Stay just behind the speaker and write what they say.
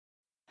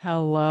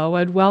Hello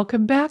and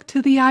welcome back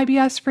to the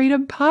IBS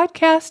Freedom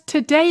Podcast.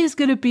 Today is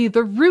going to be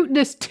the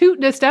rootinest,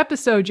 tootinest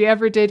episode you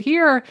ever did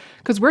hear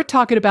because we're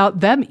talking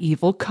about them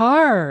evil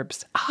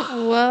carbs.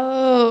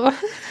 Whoa.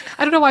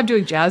 I don't know why I'm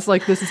doing jazz.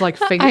 Like this is like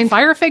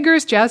fire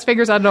fingers, jazz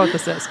fingers. I don't know what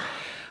this is.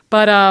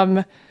 But,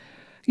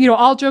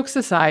 all jokes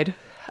aside,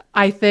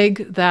 I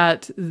think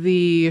that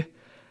the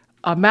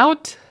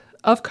amount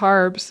of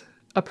carbs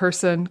a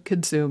person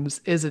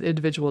consumes is an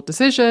individual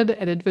decision,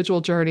 an individual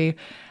journey.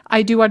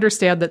 I do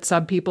understand that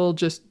some people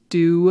just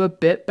do a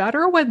bit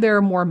better when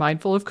they're more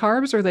mindful of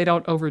carbs or they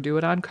don't overdo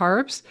it on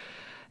carbs.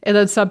 And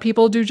then some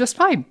people do just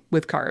fine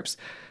with carbs.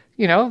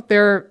 You know,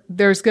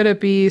 there's going to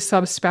be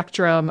some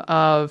spectrum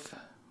of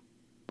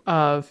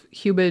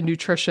human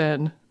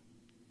nutrition,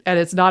 and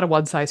it's not a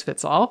one size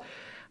fits all.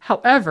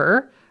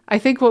 However, I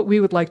think what we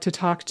would like to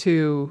talk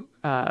to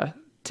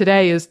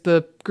today is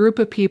the group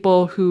of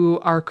people who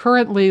are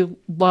currently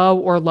low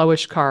or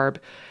lowish carb,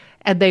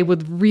 and they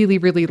would really,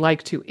 really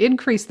like to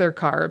increase their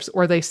carbs,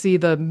 or they see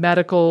the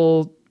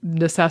medical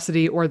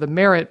necessity or the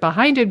merit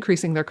behind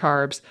increasing their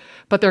carbs,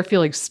 but they're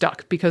feeling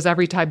stuck because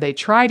every time they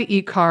try to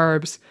eat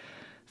carbs,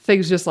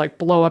 things just like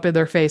blow up in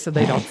their face and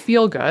they don't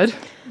feel good,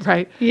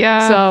 right?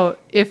 Yeah. So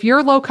if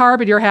you're low carb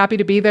and you're happy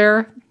to be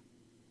there,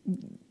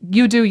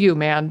 you do you,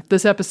 man.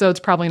 This episode's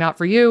probably not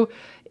for you.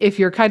 If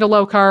you're kind of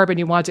low carb and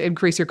you want to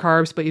increase your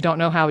carbs, but you don't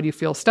know how and you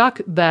feel stuck,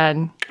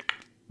 then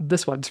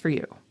this one's for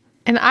you.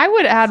 And I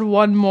would add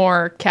one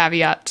more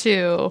caveat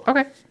too.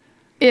 Okay.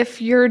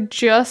 If you're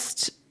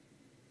just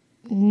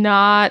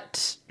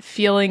not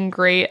feeling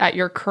great at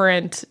your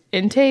current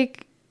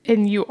intake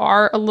and you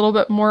are a little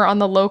bit more on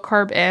the low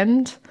carb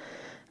end,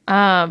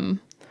 I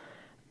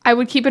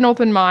would keep an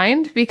open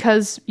mind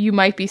because you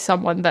might be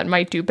someone that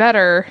might do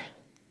better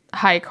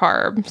high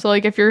carb. So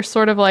like if you're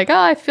sort of like, oh,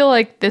 I feel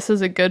like this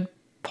is a good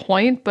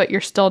point, but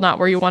you're still not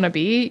where you want to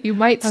be, you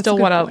might still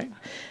want to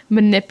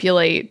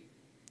manipulate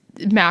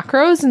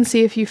macros and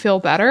see if you feel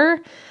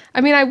better.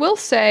 I mean, I will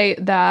say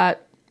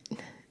that,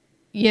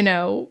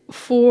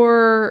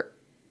 for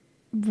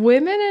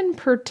women in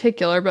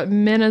particular, but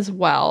men as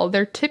well,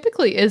 there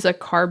typically is a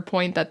carb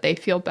point that they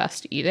feel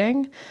best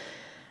eating.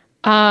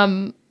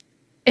 And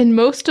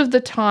most of the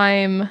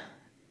time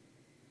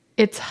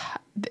it's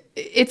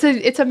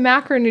a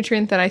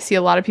macronutrient that I see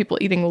a lot of people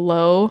eating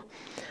lower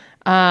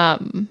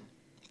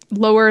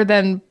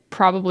than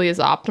probably is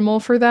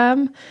optimal for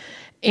them.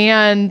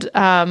 And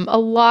a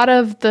lot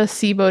of the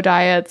SIBO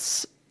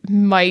diets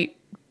might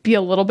be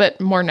a little bit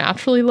more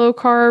naturally low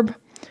carb.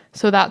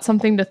 So that's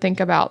something to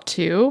think about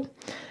too,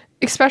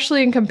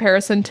 especially in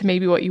comparison to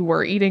maybe what you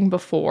were eating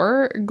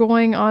before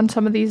going on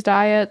some of these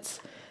diets.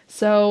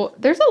 So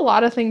there's a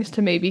lot of things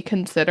to maybe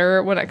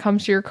consider when it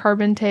comes to your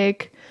carb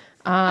intake.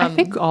 I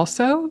think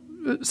also,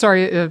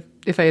 sorry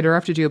if I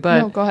interrupted you, but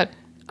no, go ahead.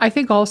 I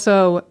think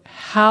also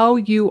how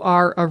you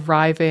are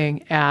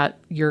arriving at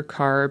your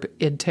carb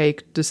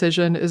intake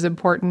decision is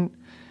important,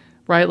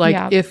 right?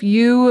 Like if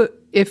you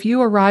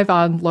arrive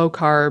on low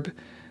carb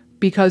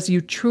because you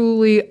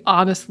truly,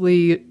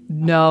 honestly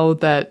know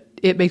that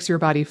it makes your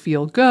body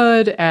feel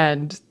good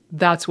and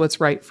that's what's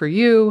right for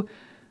you,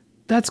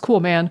 that's cool,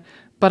 man.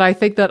 But I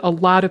think that a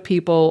lot of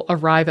people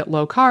arrive at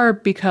low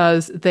carb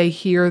because they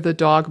hear the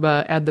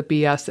dogma and the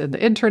BS in the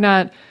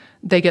internet.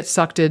 They get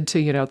sucked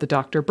into, the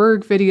Dr.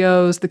 Berg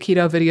videos, the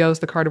keto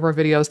videos, the carnivore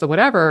videos, the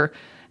whatever,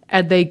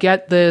 and they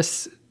get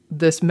this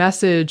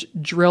message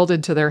drilled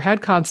into their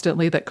head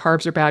constantly that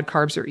carbs are bad,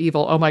 carbs are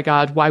evil. Oh my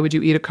God, why would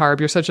you eat a carb?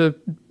 You're such a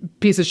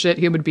piece of shit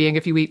human being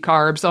if you eat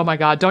carbs. Oh my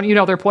God, don't you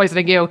know they're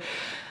poisoning you?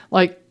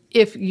 Like,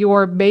 if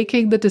you're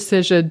making the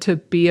decision to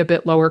be a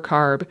bit lower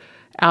carb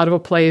out of a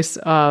place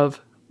of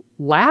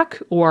lack,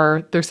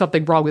 or there's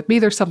something wrong with me,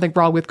 there's something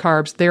wrong with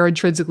carbs, they're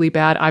intrinsically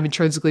bad, I'm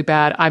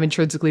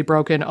intrinsically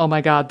broken, oh my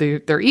God,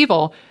 they're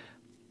evil,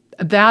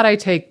 that I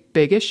take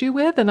big issue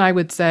with. And I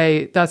would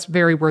say that's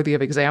very worthy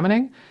of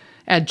examining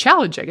and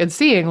challenging and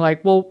seeing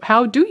like, well,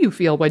 how do you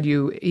feel when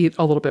you eat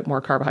a little bit more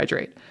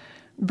carbohydrate?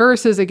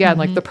 Versus, again,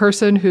 like the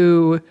person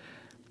who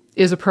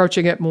is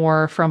approaching it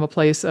more from a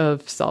place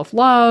of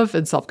self-love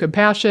and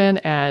self-compassion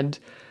and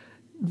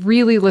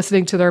really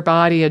listening to their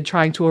body and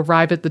trying to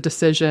arrive at the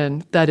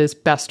decision that is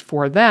best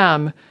for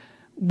them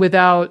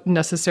without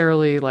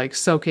necessarily like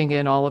soaking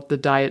in all of the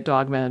diet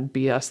dogma and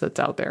BS that's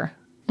out there.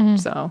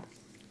 So,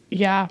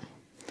 yeah,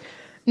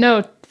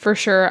 no, for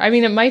sure. I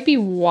mean, it might be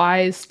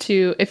wise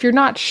to, if you're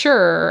not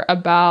sure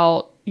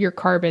about your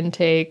carb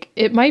intake,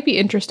 it might be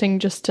interesting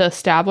just to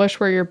establish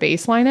where your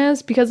baseline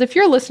is, because if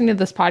you're listening to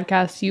this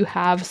podcast, you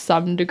have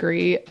some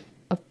degree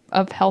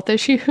of health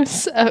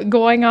issues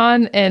going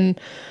on,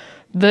 and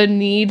the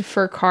need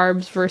for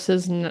carbs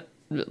versus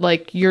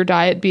like your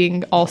diet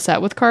being all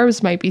set with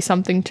carbs might be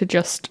something to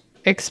just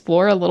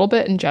explore a little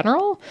bit in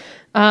general.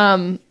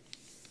 I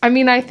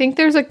mean, I think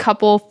there's a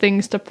couple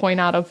things to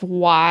point out of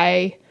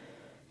why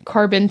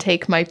carb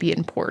intake might be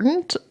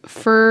important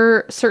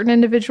for certain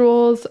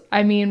individuals.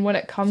 I mean, when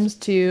it comes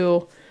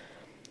to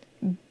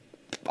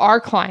our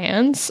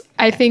clients,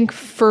 I think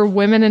for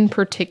women in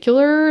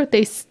particular,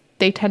 they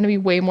they tend to be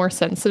way more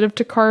sensitive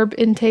to carb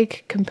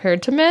intake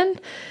compared to men.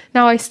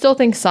 Now, I still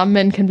think some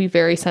men can be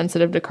very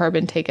sensitive to carb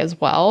intake as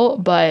well,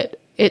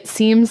 but it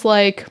seems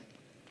like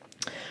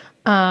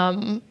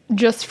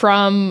just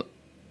from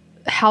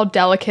how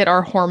delicate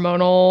our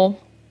hormonal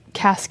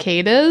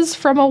cascade is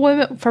from a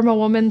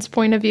woman's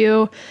point of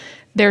view,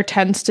 there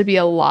tends to be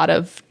a lot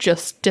of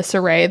just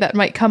disarray that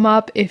might come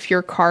up if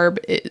your carb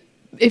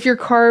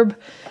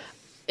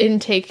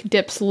intake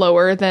dips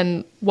lower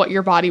than what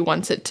your body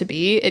wants it to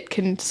be. It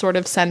can sort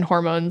of send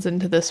hormones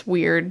into this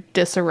weird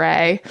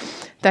disarray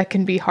that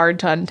can be hard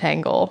to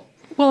untangle.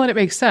 Well, and it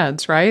makes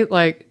sense, right?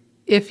 Like,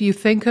 if you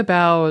think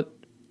about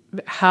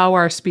how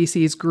our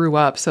species grew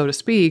up, so to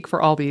speak,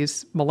 for all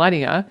these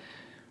millennia,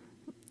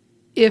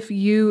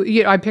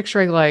 I'm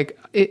picturing like,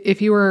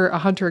 if you were a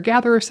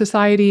hunter-gatherer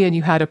society and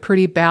you had a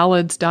pretty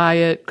balanced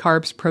diet,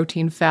 carbs,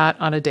 protein, fat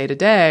on a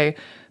day-to-day,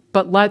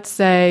 but let's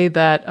say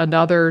that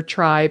another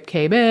tribe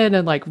came in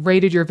and like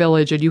raided your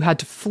village and you had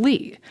to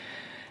flee.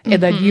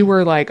 And then you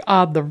were like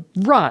on the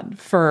run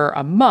for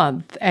a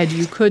month and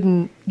you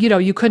couldn't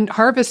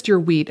harvest your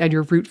wheat and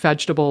your root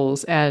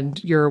vegetables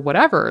and your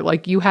whatever.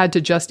 Like, you had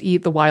to just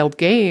eat the wild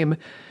game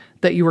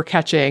that you were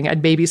catching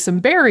and maybe some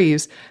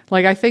berries.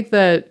 Like, I think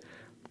that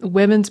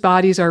women's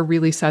bodies are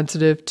really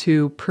sensitive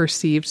to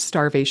perceived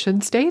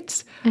starvation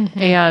states.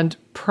 And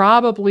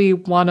probably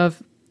one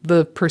of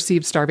the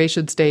perceived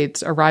starvation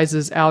states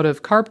arises out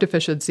of carb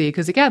deficiency.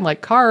 Because again,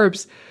 like,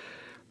 carbs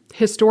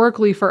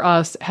historically for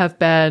us have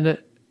been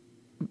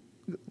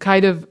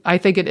kind of, I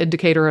think, an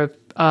indicator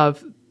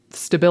of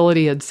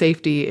stability and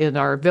safety in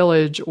our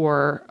village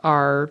or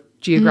our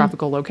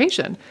geographical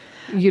location.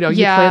 You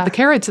plant the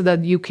carrots and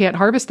then you can't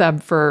harvest them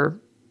for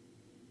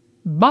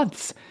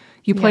months.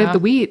 You plant the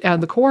wheat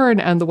and the corn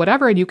and the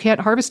whatever, and you can't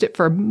harvest it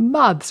for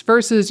months,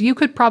 versus you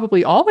could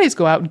probably always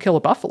go out and kill a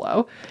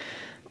buffalo.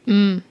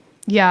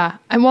 Yeah.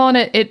 And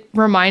it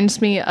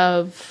reminds me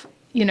of,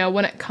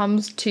 when it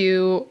comes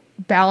to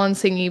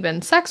balancing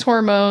even sex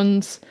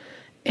hormones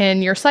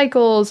in your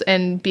cycles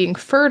and being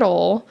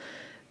fertile,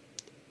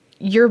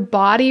 your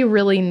body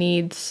really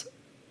needs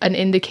an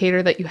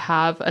indicator that you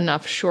have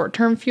enough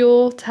short-term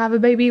fuel to have a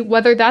baby.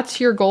 Whether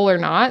that's your goal or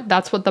not,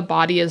 that's what the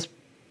body is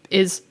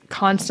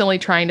constantly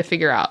trying to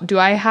figure out. Do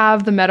I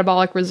have the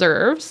metabolic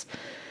reserves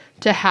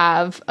to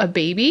have a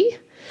baby?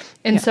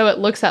 And so it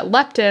looks at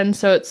leptin.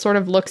 So it sort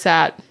of looks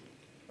at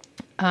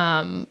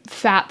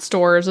fat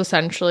stores,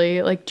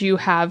 essentially. Like, do you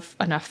have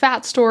enough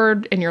fat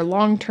stored in your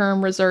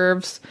long-term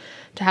reserves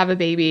to have a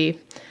baby?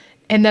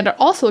 And then it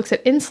also looks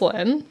at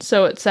insulin.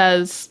 So it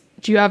says,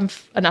 do you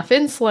have enough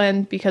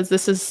insulin? Because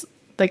this is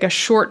like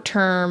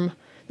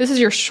this is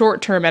your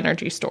short-term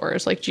energy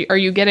stores. Like, are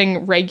you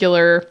getting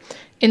regular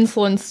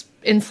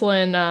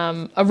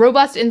insulin, a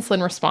robust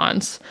insulin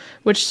response,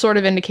 which sort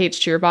of indicates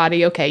to your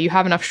body, okay, you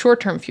have enough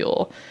short-term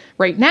fuel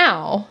right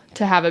now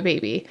to have a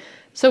baby.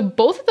 So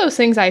both of those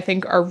things, I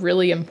think, are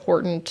really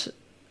important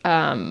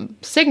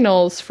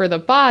signals for the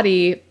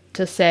body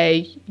to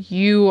say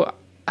you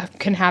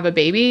can have a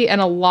baby. And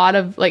a lot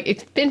of, like,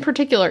 in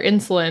particular,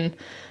 insulin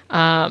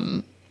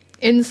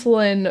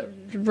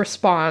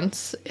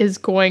response is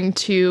going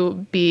to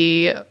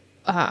be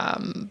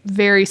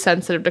very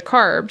sensitive to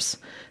carbs.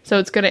 So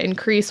it's going to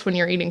increase when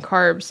you're eating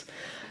carbs.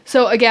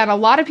 So again, a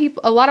lot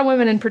of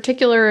women in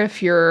particular,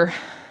 if your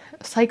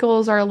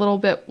cycles are a little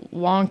bit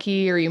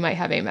wonky, or you might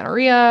have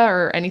amenorrhea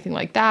or anything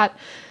like that,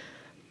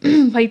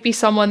 might be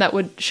someone that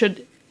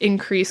should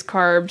increase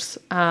carbs.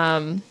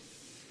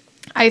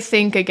 I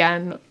think,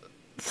 again,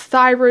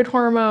 thyroid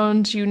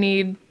hormones, you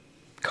need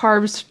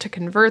carbs to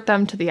convert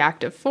them to the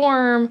active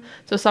form.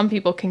 So some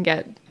people can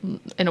get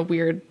in a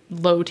weird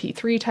low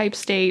T3 type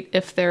state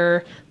if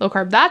they're low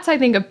carb. That's, I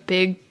think, a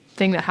big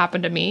thing that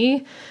happened to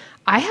me.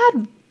 I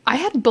had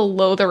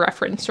below the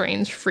reference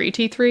range free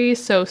T3,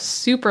 so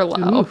super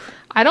low. Oof.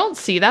 I don't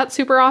see that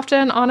super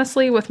often,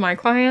 honestly, with my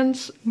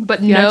clients.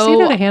 But I've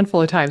seen it a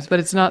handful of times, but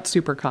it's not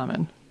super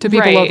common to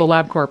be below the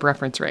LabCorp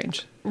reference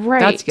range.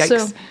 Right. That's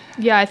yikes.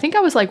 So, I think I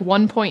was like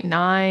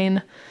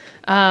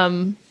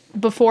 1.9.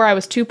 Before I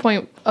was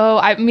 2.0.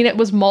 I mean, it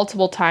was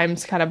multiple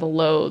times kind of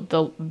below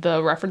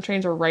the reference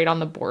range, or right on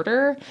the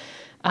border.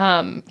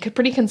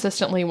 Pretty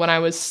consistently when I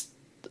was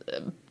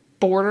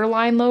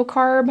borderline low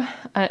carb.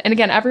 And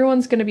again,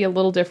 everyone's going to be a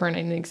little different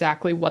in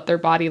exactly what their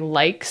body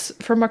likes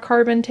from a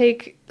carb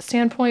intake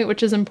standpoint,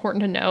 which is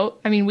important to note.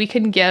 I mean,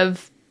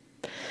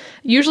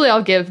 usually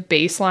I'll give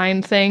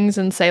baseline things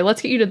and say,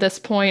 let's get you to this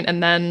point,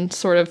 and then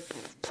sort of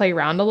play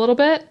around a little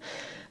bit.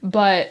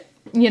 But,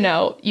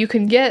 you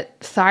can get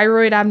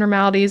thyroid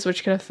abnormalities,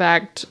 which can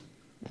affect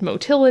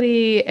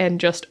motility and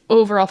just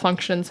overall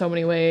function in so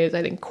many ways.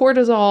 I think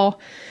cortisol,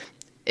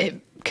 it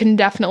can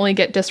definitely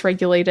get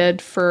dysregulated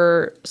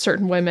for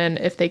certain women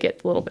if they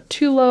get a little bit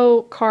too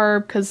low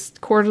carb, because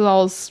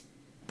cortisol is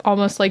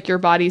almost like your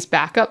body's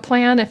backup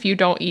plan if you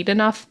don't eat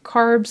enough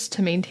carbs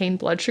to maintain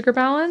blood sugar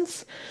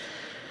balance.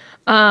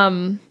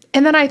 And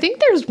then I think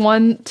there's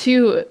one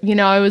too,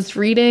 I was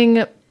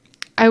reading,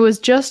 I was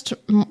just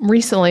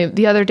recently,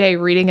 the other day,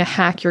 reading a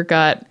Hack Your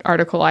Gut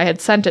article. I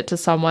had sent it to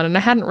someone and I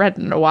hadn't read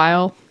it in a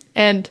while.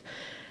 And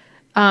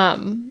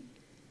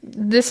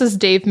this is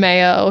Dave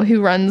Mayo,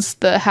 who runs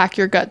the Hack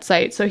Your Gut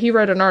site. So he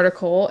wrote an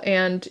article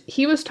and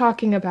he was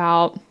talking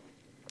about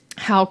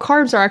how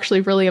carbs are actually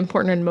really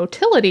important in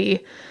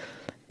motility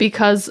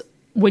because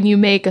when you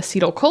make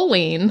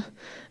acetylcholine,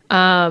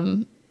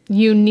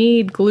 you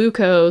need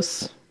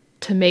glucose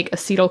to make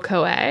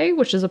acetyl-CoA,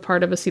 which is a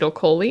part of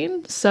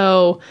acetylcholine.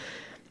 So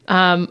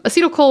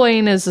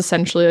acetylcholine is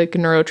essentially like a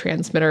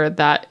neurotransmitter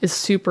that is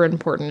super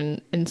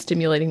important in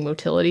stimulating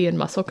motility and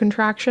muscle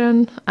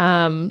contraction.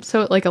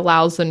 So it like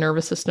allows the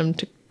nervous system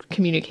to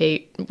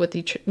communicate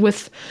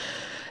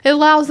it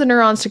allows the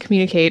neurons to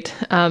communicate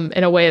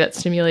in a way that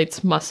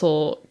stimulates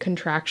muscle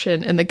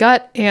contraction in the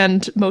gut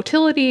and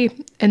motility.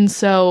 And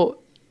so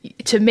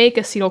to make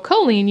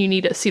acetylcholine, you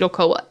need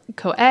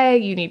acetyl-CoA,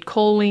 you need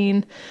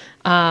choline.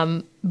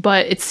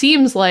 But it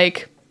seems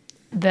like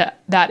that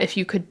if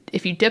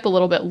you dip a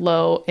little bit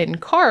low in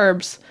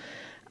carbs,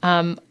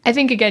 I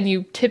think again,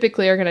 you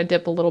typically are going to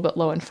dip a little bit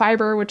low in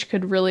fiber, which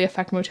could really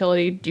affect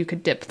motility. You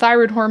could dip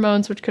thyroid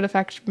hormones, which could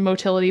affect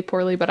motility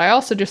poorly. But I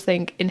also just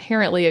think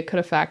inherently it could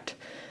affect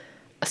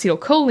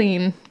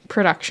acetylcholine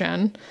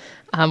production,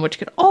 which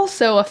could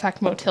also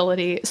affect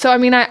motility. So, I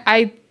mean,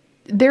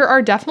 there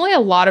are definitely a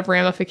lot of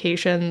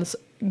ramifications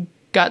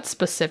gut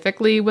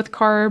specifically with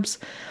carbs.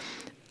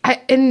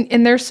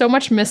 And there's so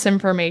much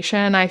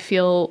misinformation. I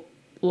feel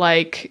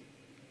like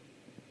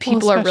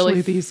people are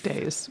really these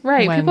days,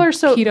 right? When people are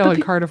so keto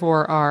and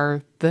carnivore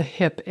are the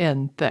hip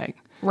in thing,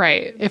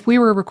 right? If we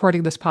were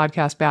recording this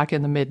podcast back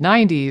in the mid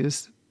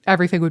 90s,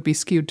 everything would be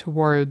skewed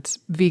towards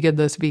vegan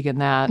this, vegan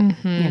that.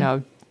 You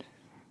know,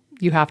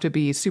 you have to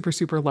be super,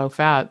 super low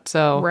fat.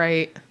 So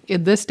right.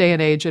 In this day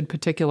and age in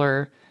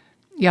particular,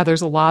 yeah,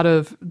 there's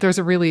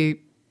a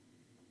really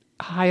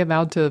high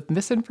amount of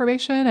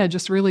misinformation and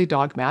just really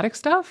dogmatic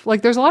stuff.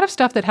 Like there's a lot of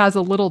stuff that has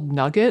a little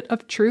nugget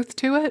of truth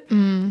to it,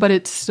 but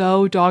it's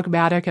so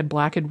dogmatic and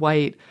black and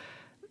white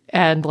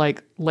and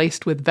like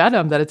laced with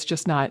venom that it's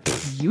just not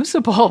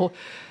usable,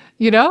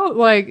 you know,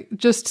 like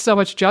just so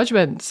much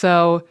judgment.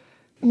 So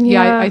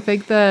yeah, I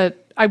think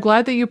that I'm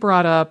glad that you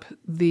brought up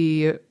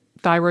the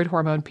thyroid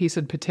hormone piece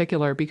in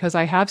particular, because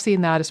I have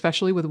seen that,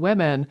 especially with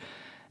women.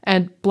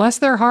 And bless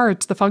their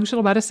hearts, the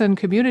functional medicine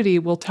community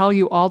will tell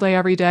you all day,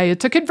 every day,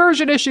 it's a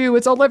conversion issue,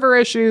 it's a liver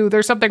issue,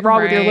 there's something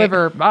wrong with your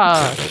liver.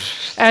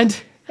 And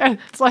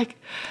it's like,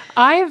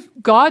 I've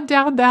gone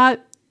down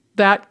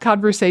that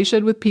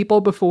conversation with people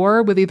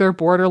before with either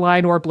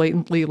borderline or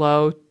blatantly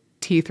low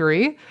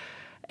T3.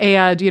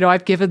 And, you know,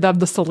 I've given them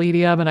the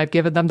selenium and I've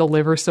given them the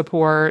liver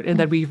support, and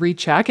then we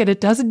recheck and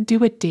it doesn't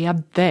do a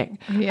damn thing.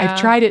 Yeah. I've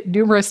tried it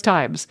numerous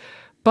times.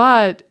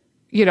 But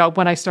you know,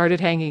 when I started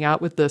hanging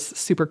out with this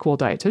super cool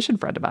dietitian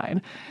friend of mine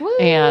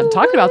and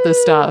talking about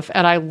this stuff,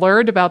 and I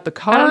learned about the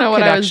carb I don't know what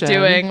connection. I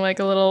was doing, like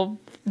a little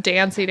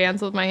dancey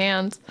dance with my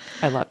hands.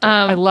 I loved it.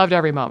 I loved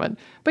every moment.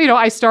 But, you know,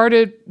 I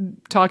started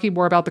talking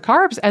more about the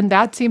carbs, and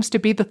that seems to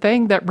be the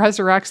thing that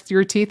resurrects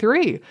your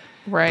T3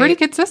 pretty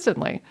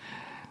consistently.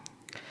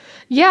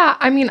 Yeah,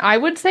 I mean, I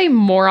would say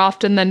more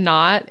often than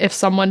not, if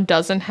someone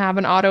doesn't have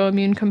an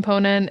autoimmune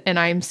component and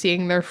I'm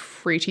seeing their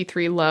free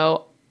T3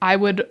 low, I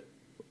would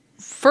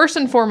first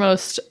and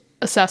foremost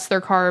assess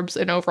their carbs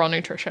and overall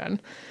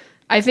nutrition.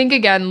 I think,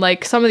 again,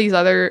 like some of these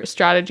other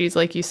strategies,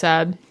 like you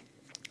said,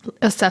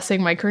 assessing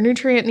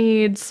micronutrient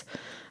needs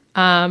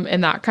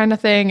and that kind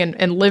of thing,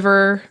 and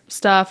liver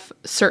stuff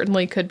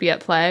certainly could be at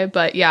play.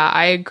 But yeah,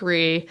 I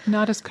agree.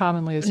 Not as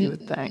commonly as you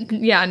would think.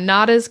 Yeah,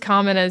 not as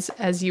common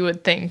as you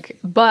would think.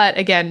 But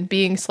again,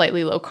 being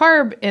slightly low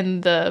carb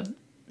in the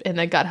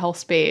gut health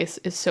space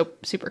is so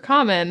super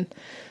common.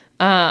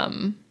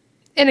 And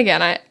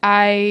again,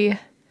 I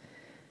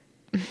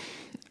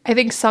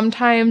think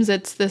sometimes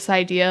it's this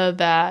idea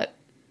that,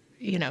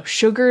 you know,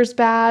 sugar's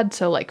bad,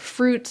 so like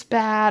fruit's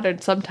bad.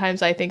 And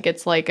sometimes I think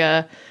it's like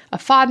a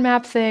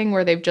FODMAP thing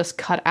where they've just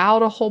cut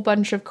out a whole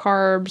bunch of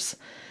carbs.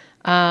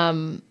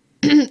 And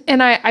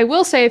I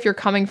will say, if you're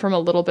coming from a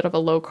little bit of a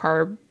low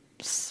carb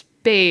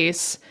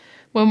space,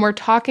 when we're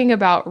talking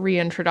about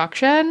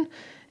reintroduction,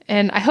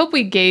 and I hope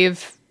we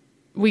gave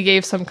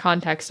some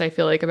context, I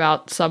feel like,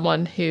 about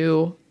someone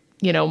who,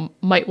 you know,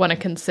 might want to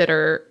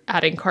consider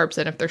adding carbs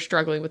in if they're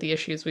struggling with the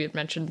issues we had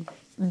mentioned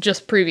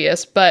just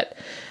previous. But,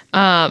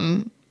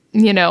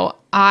 you know,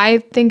 I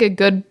think a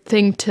good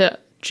thing to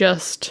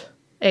just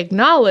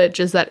acknowledge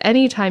is that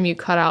anytime you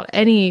cut out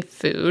any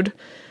food,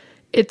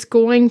 it's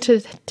going to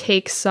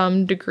take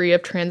some degree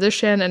of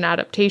transition and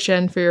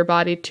adaptation for your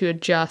body to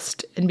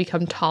adjust and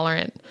become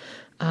tolerant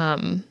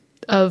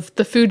of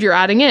the food you're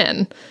adding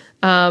in.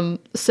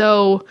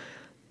 So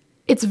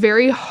it's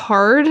very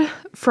hard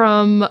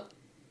from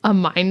a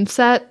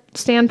mindset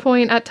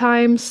standpoint at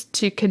times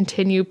to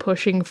continue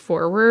pushing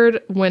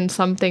forward when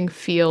something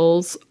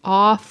feels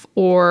off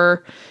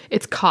or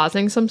it's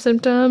causing some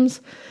symptoms.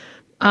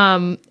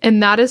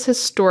 And that is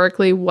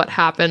historically what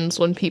happens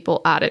when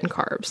people add in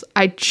carbs.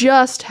 I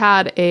just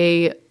had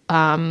a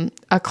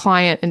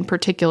client in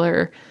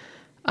particular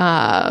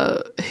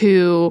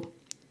who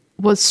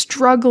was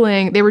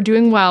struggling. They were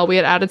doing well. We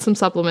had added some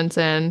supplements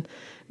in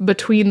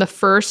between the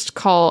first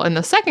call and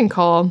the second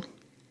call.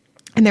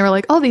 And they were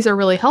like, oh, these are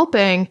really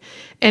helping.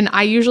 And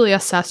I usually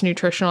assess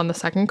nutrition on the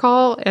second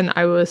call. And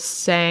I was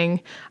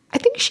saying, I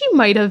think she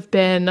might have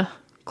been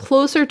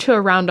closer to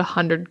around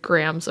 100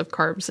 grams of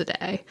carbs a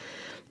day.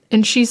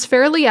 And she's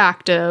fairly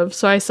active.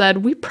 So I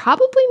said, we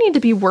probably need to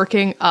be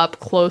working up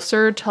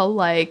closer to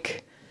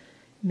like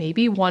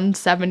maybe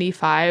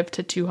 175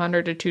 to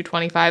 200 to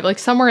 225, like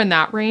somewhere in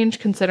that range,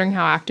 considering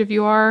how active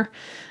you are.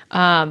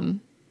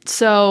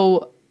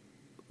 So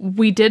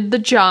we did the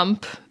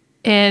jump,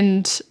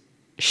 and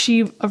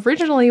she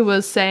originally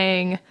was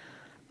saying,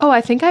 oh,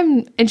 I think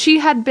and she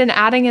had been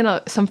adding in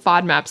some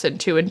FODMAPs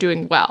into and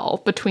doing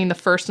well between the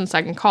first and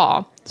second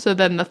call. So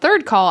then the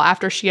third call,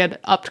 after she had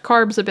upped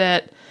carbs a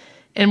bit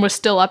and was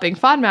still upping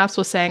FODMAPs,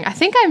 was saying, I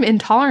think I'm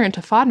intolerant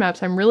to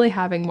FODMAPs. I'm really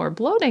having more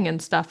bloating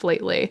and stuff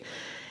lately.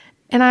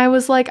 And I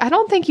was like, I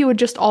don't think you would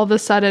just all of a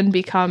sudden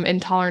become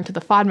intolerant to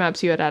the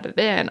FODMAPs you had added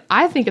in.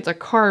 I think it's a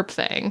carb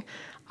thing.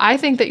 I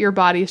think that your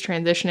body is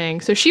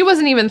transitioning. So she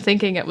wasn't even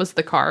thinking it was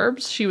the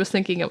carbs. She was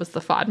thinking it was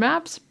the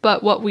FODMAPs.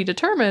 But what we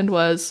determined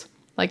was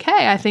like,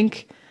 hey, I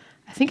think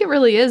it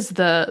really is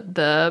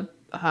the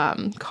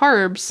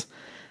carbs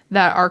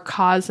that are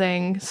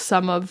causing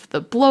some of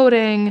the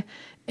bloating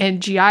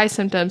and GI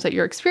symptoms that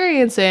you're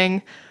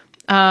experiencing.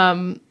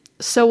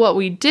 So what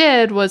we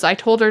did was I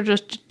told her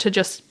to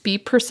just be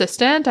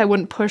persistent. I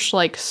wouldn't push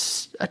like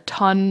a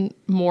ton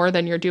more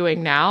than you're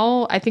doing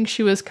now. I think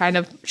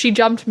she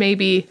jumped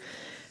maybe,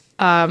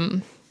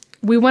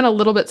 we went a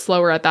little bit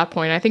slower at that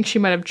point. I think she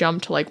might have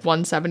jumped to like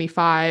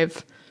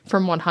 175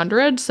 from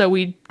 100. So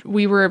we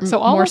were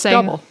more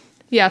saying, double.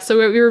 Yeah. So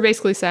we were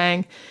basically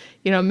saying,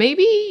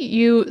 maybe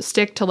you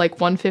stick to like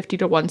 150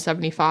 to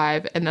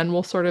 175, and then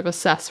we'll sort of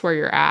assess where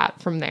you're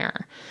at from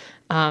there.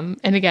 And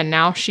again,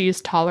 now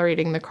she's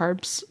tolerating the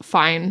carbs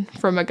fine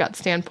from a gut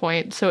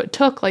standpoint. So it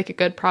took like a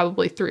good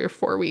probably 3 or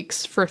 4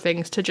 weeks for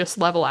things to just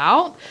level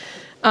out.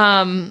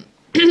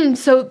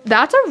 So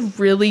that's a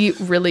really,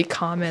 really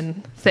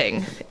common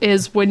thing,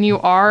 is when you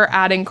are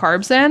adding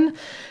carbs in,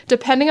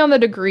 depending on the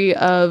degree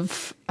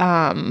of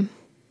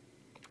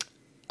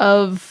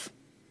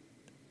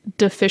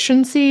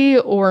deficiency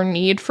or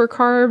need for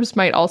carbs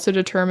might also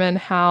determine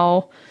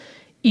how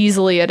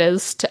easily it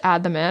is to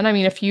add them in. I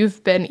mean, if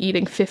you've been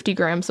eating 50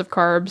 grams of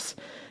carbs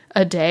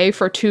a day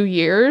for 2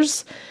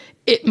 years,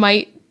 it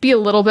might be a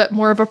little bit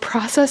more of a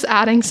process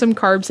adding some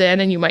carbs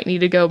in, and you might need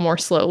to go more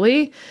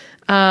slowly.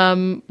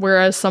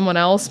 Whereas someone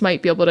else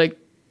might be able to,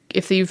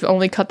 if you've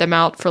only cut them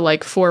out for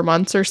like 4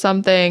 months or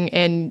something,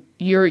 and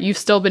you've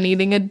still been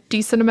eating a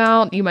decent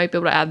amount, you might be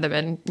able to add them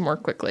in more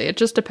quickly. It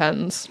just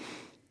depends.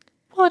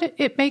 Well,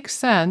 it makes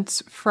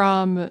sense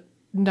from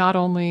not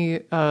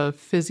only a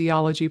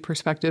physiology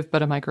perspective,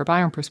 but a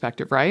microbiome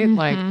perspective, right? Mm-hmm.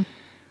 Like,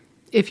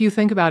 if you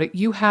think about it,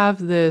 you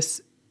have this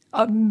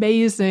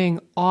amazing,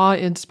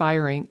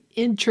 awe-inspiring,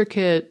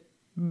 intricate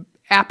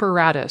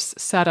apparatus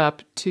set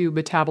up to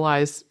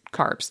metabolize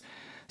carbs.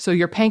 So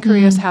your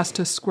pancreas has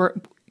to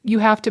you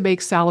have to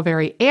make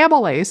salivary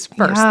amylase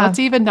first. Yeah. Let's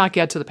even not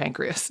get to the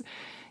pancreas.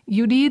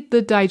 You need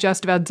the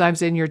digestive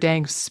enzymes in your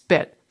dang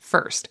spit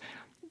first.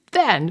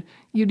 Then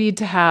you need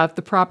to have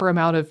the proper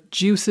amount of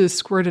juices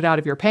squirted out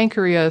of your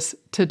pancreas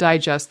to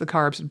digest the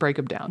carbs and break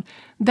them down.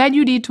 Then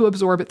you need to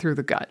absorb it through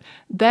the gut.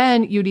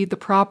 Then you need the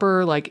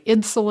proper like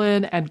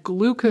insulin and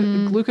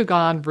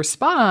glucagon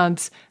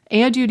response,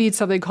 and you need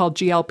something called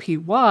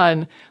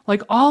GLP-1.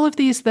 Like, all of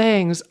these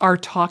things are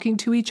talking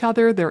to each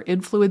other, they're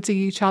influencing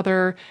each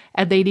other,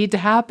 and they need to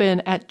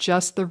happen at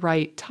just the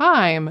right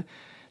time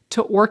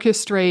to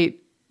orchestrate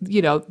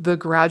the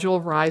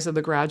gradual rise and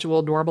the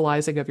gradual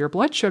normalizing of your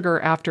blood sugar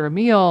after a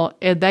meal.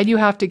 And then you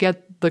have to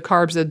get the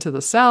carbs into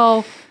the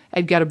cell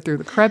and get them through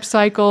the Krebs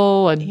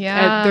cycle. And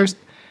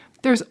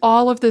there's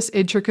all of this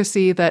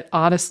intricacy that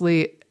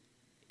honestly,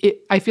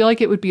 I feel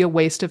like it would be a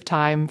waste of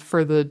time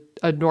for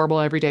a normal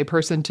everyday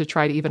person to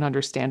try to even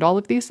understand all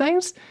of these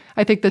things.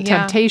 I think the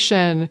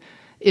temptation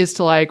is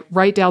to like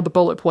write down the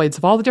bullet points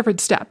of all the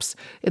different steps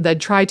and then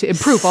try to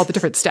improve all the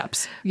different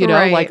steps,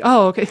 right. Like,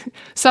 oh, okay.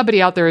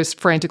 Somebody out there is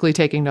frantically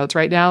taking notes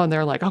right now, and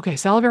they're like, okay,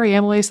 salivary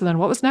amylase, and then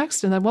what was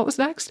next? And then what was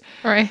next?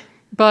 Right.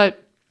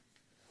 But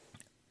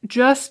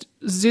just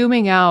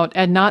zooming out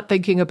and not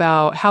thinking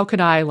about how can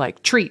I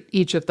like treat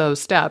each of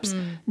those steps,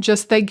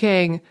 just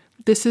thinking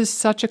this is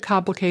such a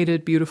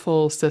complicated,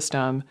 beautiful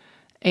system,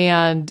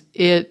 and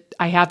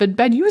I haven't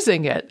been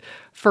using it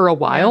for a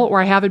while,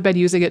 or I haven't been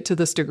using it to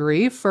this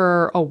degree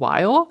for a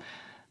while.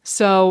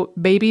 So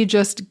maybe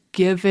just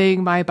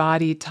giving my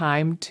body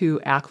time to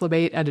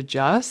acclimate and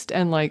adjust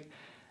and like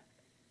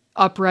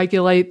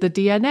upregulate the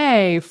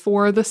DNA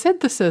for the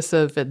synthesis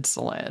of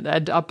insulin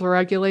and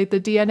upregulate the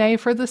DNA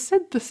for the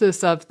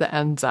synthesis of the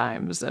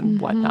enzymes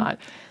and whatnot.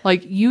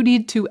 Like, you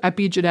need to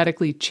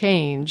epigenetically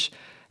change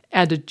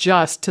and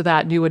adjust to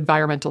that new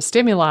environmental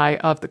stimuli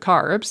of the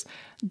carbs.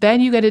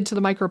 Then you get into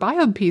the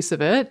microbiome piece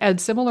of it.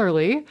 And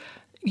similarly,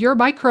 your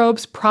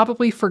microbes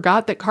probably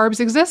forgot that carbs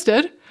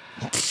existed.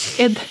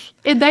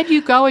 And then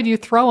you go and you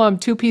throw them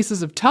 2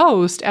 pieces of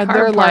toast, and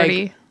they're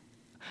like,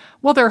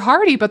 well, they're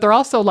hearty, but they're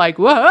also like,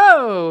 whoa.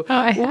 Oh,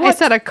 I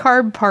said a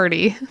carb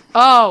party.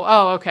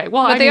 Oh, okay.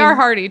 Well, but they are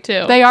hearty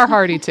too. They are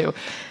hearty too.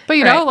 But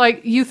you know,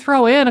 like you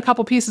throw in a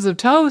couple pieces of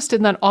toast,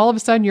 and then all of a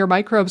sudden your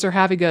microbes are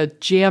having a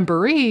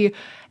jamboree.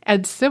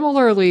 And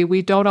similarly,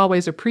 we don't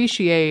always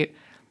appreciate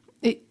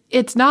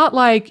it's not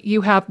like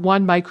you have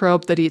one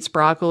microbe that eats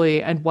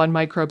broccoli and one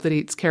microbe that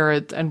eats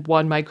carrots and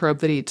one microbe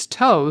that eats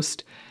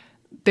toast.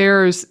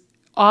 There's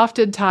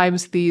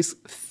oftentimes these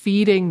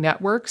feeding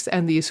networks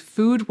and these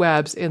food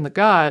webs in the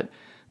gut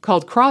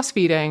called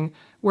cross-feeding,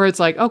 where it's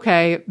like,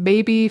 okay,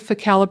 maybe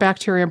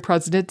Faecalibacterium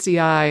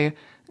prausnitzii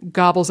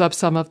gobbles up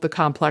some of the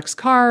complex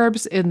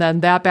carbs, and then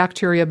that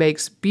bacteria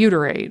makes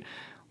butyrate.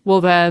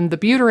 Well, then the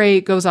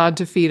butyrate goes on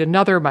to feed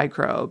another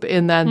microbe,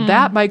 and then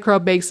that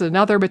microbe makes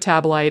another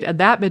metabolite, and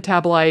that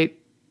metabolite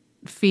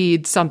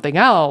feeds something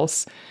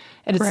else.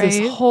 And it's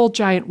this whole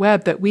giant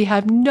web that we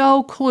have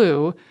no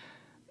clue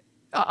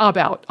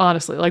about,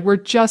 honestly. Like, we're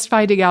just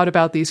finding out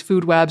about these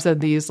food webs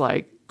and these,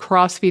 like,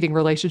 cross-feeding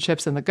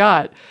relationships in the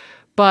gut.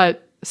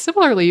 But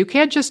similarly, you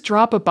can't just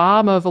drop a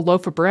bomb of a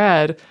loaf of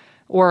bread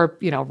or,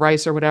 you know,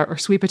 rice or whatever, or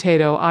sweet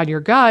potato on your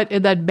gut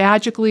and then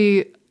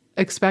magically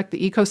expect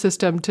the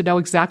ecosystem to know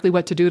exactly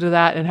what to do to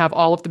that and have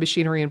all of the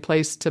machinery in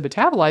place to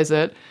metabolize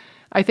it.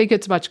 I think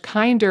it's much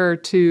kinder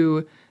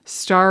to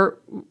start,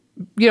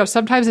 you know,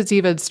 sometimes it's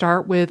even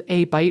start with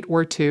a bite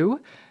or 2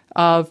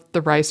 of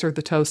the rice or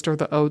the toast or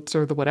the oats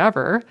or the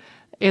whatever.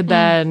 And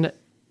then,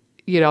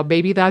 you know,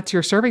 maybe that's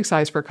your serving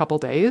size for a couple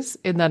days.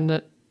 And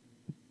then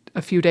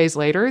a few days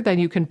later, then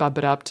you can bump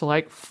it up to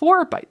like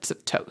 4 bites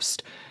of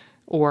toast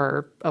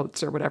or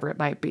oats or whatever it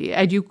might be.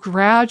 And you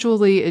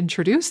gradually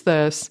introduce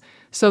this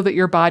so that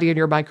your body and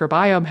your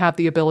microbiome have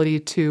the ability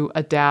to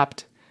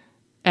adapt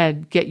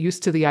and get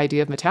used to the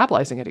idea of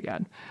metabolizing it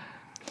again.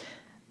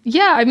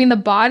 Yeah, I mean, the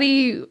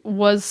body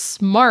was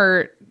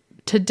smart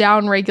to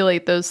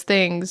downregulate those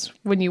things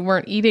when you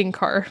weren't eating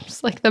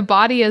carbs. Like, the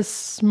body is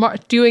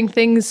smart, doing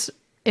things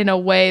in a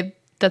way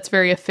that's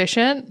very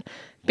efficient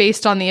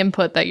based on the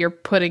input that you're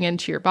putting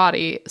into your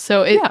body.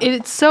 So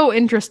it's so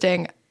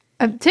interesting.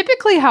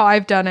 Typically how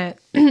I've done it,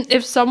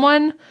 if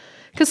someone,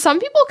 because some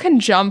people can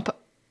jump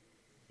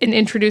and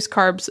introduce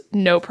carbs,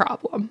 no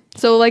problem.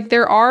 So like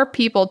there are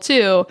people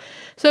too.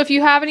 So if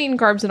you haven't eaten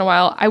carbs in a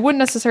while, I wouldn't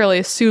necessarily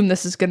assume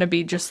this is going to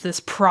be just this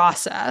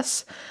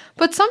process.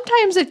 But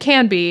sometimes it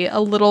can be a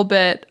little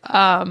bit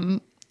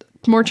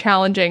more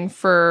challenging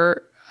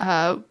for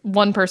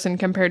one person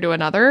compared to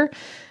another.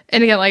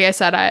 And again, like I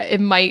said,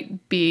 it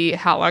might be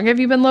how long have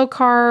you been low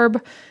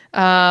carb?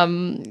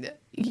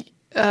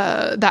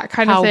 That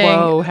kind of thing.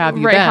 How low have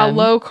you been? How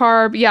low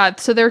carb. Yeah.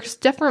 So there's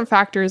different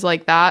factors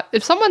like that.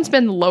 If someone's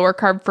been lower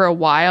carb for a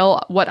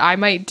while, what I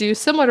might do,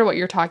 similar to what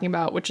you're talking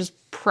about, which is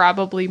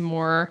probably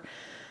more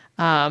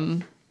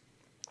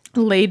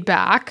laid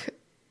back,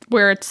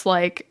 where it's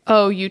like,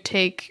 oh, you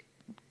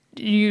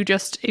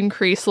just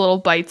increase little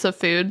bites of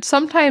food.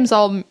 Sometimes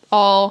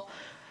I'll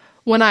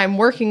when I'm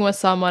working with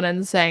someone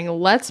and saying,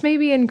 let's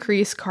maybe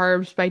increase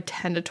carbs by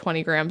 10 to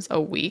 20 grams a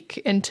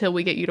week until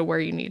we get you to where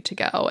you need to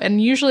go.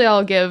 And usually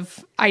I'll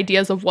give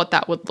ideas of what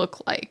that would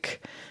look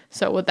like.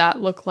 So would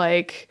that look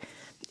like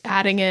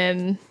adding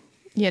in,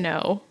 you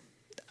know,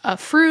 a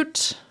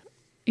fruit,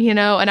 you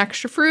know, an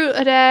extra fruit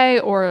a day,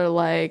 or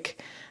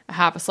like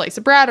half a slice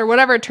of bread or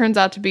whatever it turns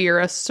out to be, or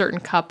a certain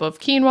cup of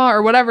quinoa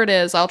or whatever it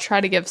is. I'll try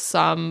to give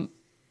some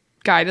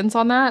guidance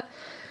on that.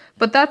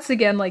 But that's,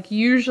 again, like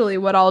usually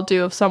what I'll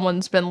do if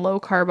someone's been low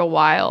carb a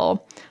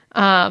while.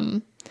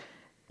 And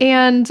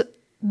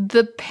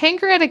the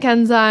pancreatic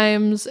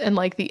enzymes and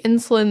like the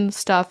insulin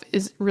stuff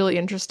is really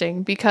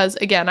interesting because,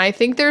 again, I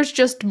think there's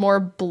just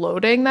more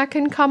bloating that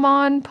can come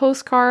on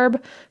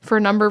post-carb for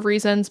a number of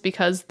reasons,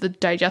 because the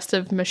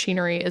digestive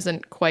machinery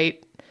isn't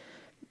quite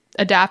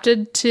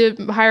adapted to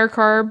higher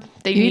carb.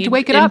 They need to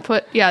wake it up.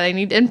 Yeah, they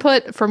need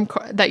input from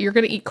that you're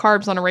going to eat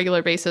carbs on a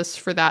regular basis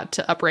for that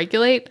to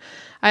upregulate.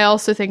 I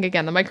also think,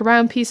 again, the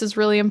microbiome piece is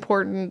really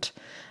important.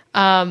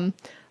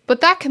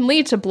 But that can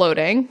lead to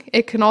bloating.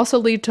 It can also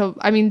lead to,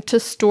 to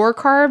store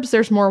carbs,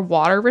 there's more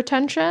water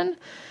retention.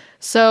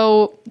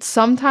 So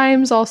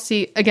sometimes I'll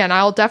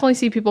definitely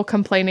see people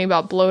complaining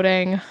about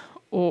bloating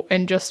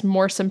and just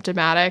more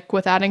symptomatic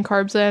with adding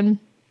carbs in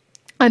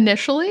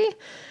initially.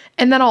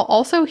 And then I'll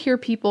also hear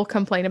people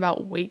complain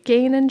about weight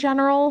gain in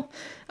general.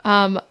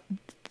 And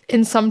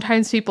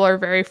sometimes people are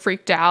very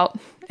freaked out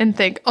and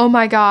think, oh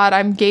my God,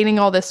 I'm gaining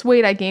all this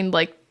weight. I gained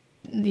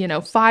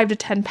 5 to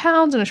 10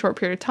 pounds in a short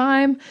period of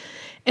time.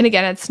 And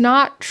again, it's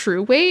not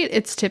true weight.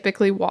 It's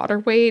typically water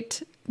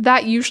weight.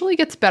 That usually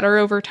gets better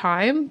over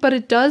time, but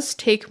it does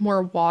take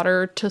more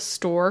water to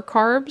store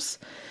carbs,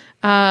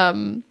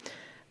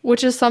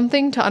 which is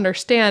something to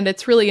understand.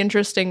 It's really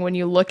interesting when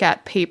you look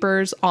at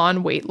papers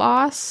on weight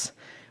loss,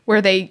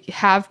 where they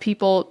have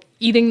people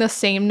eating the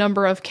same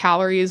number of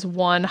calories,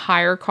 one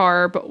higher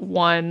carb,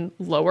 one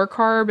lower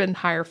carb and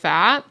higher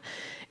fat.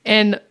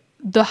 And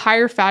the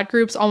higher fat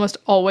groups almost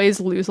always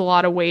lose a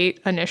lot of weight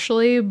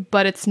initially,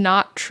 but it's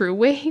not true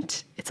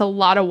weight. It's a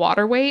lot of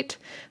water weight.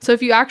 So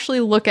if you actually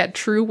look at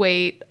true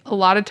weight, a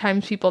lot of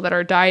times people that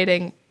are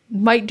dieting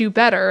might do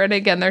better. And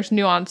again, there's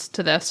nuance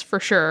to this for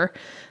sure,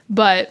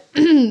 but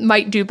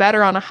might do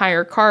better on a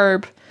higher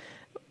carb,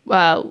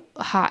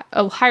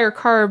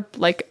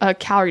 like a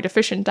calorie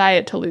deficient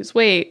diet to lose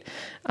weight.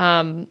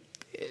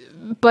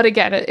 But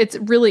again, it's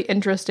really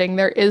interesting.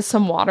 There is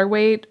some water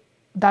weight.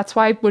 That's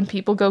why when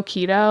people go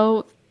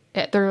keto,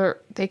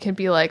 they can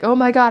be like, oh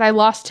my God, I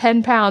lost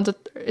 10 pounds.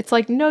 It's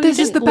like, no, this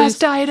is the best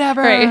diet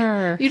ever.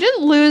 Right. You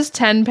didn't lose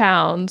 10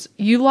 pounds.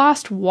 You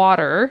lost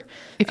water.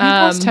 If you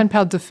lost 10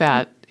 pounds of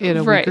fat in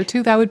a week or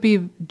two, that would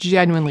be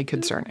genuinely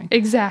concerning.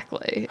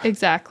 Exactly.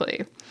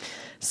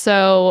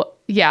 So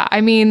yeah,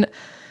 I mean,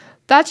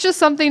 that's just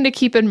something to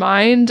keep in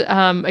mind.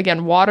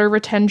 Again, water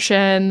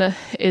retention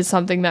is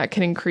something that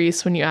can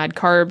increase when you add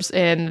carbs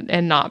in,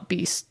 and not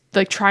be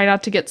like, try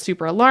not to get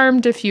super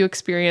alarmed if you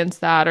experience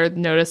that or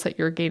notice that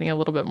you're gaining a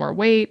little bit more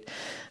weight.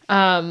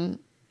 And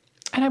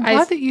I'm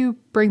glad that you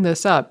bring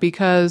this up,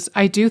 because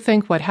I do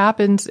think what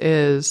happens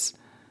is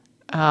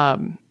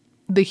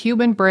the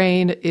human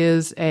brain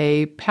is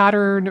a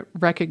pattern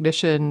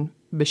recognition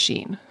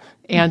machine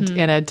and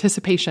an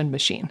anticipation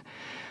machine.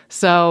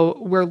 So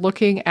we're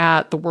looking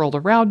at the world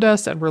around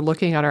us, and we're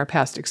looking at our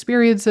past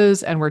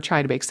experiences, and we're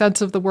trying to make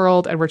sense of the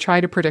world, and we're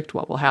trying to predict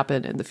what will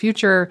happen in the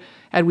future.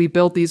 And we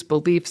build these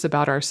beliefs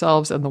about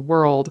ourselves and the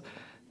world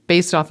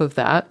based off of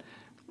that.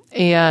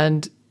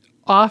 And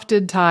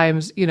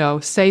oftentimes,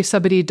 say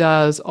somebody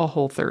does a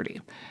Whole30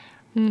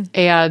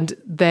 and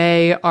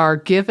they are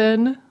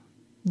given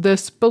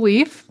this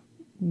belief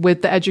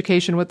with the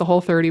education with the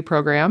Whole30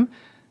 program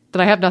that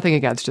I have nothing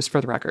against, just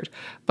for the record.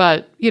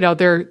 But,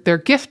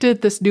 they're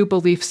gifted this new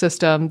belief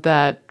system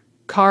that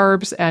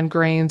carbs and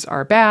grains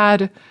are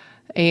bad,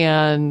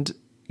 and,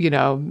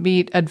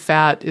 meat and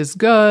fat is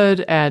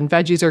good, and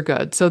veggies are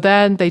good. So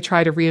then they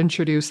try to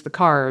reintroduce the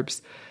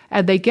carbs,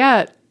 and they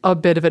get a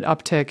bit of an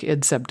uptick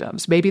in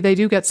symptoms. Maybe they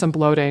do get some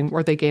bloating,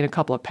 or they gain a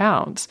couple of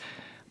pounds.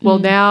 Well,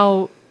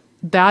 now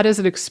that is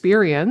an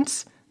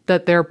experience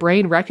that their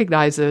brain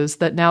recognizes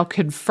that now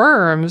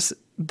confirms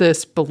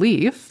this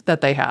belief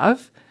that they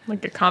have.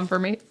 Like a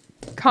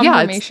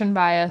confirmation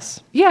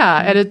bias.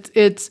 Yeah. And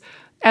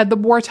and the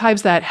more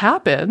times that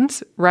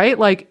happens, right?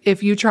 Like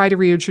if you try to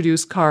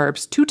reintroduce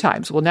carbs 2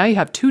 times, well, now you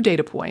have 2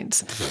 data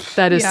points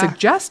that is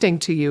suggesting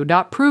to you,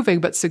 not proving,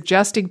 but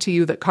suggesting to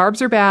you that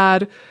carbs are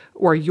bad,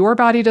 or your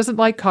body doesn't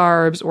like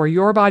carbs, or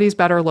your body's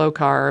better low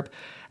carb.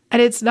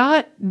 And it's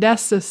not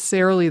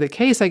necessarily the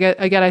case. Again,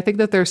 I think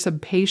that there's some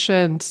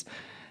patience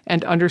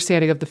and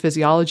understanding of the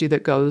physiology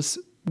that goes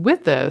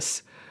with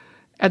this.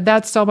 And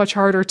that's so much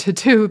harder to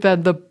do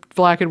than the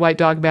black and white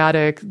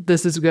dogmatic,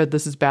 this is good,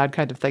 this is bad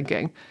kind of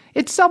thinking.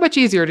 It's so much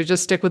easier to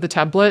just stick with a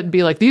template and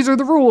be like, these are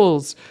the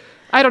rules.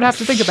 I don't have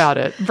to think about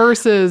it,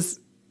 versus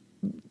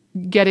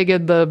getting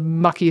in the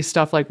mucky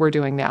stuff like we're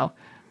doing now.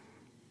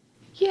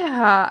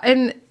 Yeah.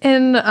 And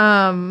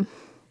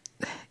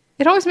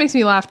it always makes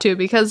me laugh too,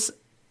 because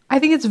I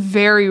think it's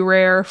very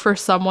rare for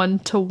someone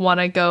to want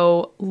to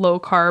go low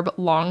carb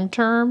long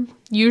term.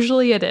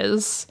 Usually it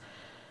is.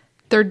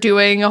 They're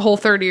doing a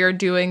Whole30 or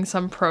doing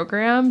some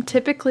program.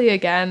 Typically,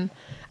 again,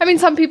 I mean,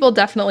 some people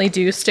definitely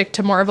do stick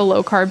to more of a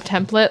low carb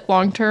template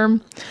long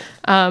term.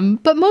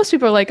 But most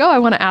people are like, oh, I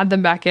want to add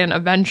them back in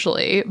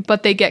eventually.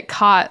 But they get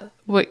caught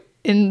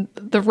in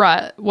the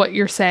rut, what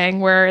you're saying,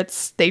 where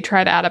they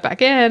try to add it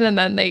back in, and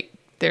then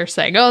they're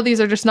saying, oh, these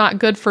are just not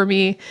good for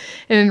me.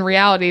 And in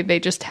reality, they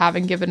just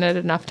haven't given it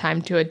enough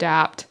time to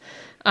adapt.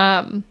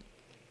 One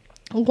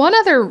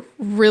other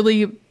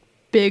really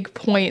big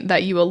point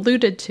that you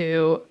alluded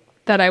to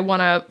that I want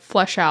to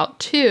flesh out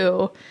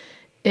too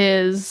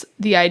is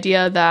the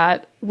idea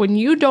that when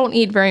you don't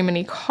eat very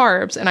many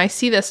carbs, and I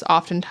see this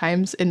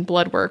oftentimes in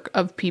blood work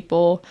of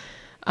people,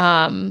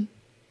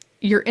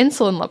 your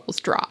insulin levels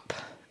drop.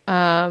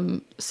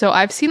 So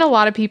I've seen a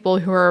lot of people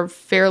who are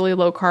fairly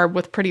low carb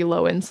with pretty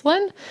low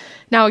insulin.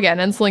 Now, again,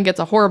 insulin gets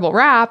a horrible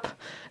rap,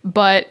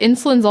 but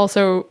insulin's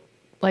also,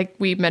 like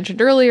we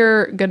mentioned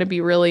earlier, going to be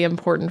really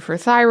important for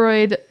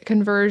thyroid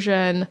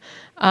conversion,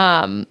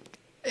 and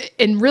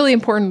really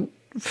important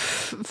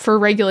for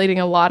regulating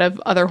a lot of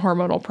other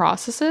hormonal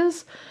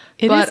processes.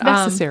 It is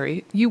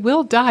necessary. You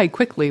will die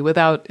quickly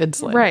without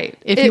insulin. Right.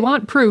 If you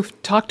want proof,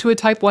 talk to a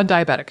type 1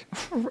 diabetic.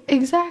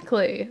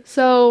 Exactly.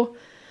 So,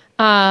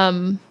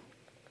 I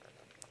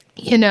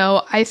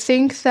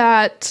think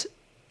that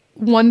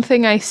one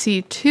thing I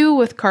see too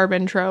with carb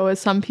intro is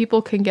some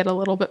people can get a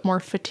little bit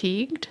more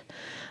fatigued,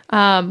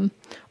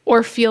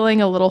 or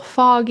feeling a little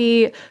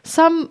foggy.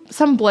 Some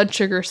blood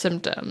sugar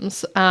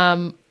symptoms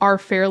are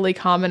fairly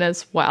common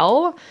as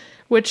well,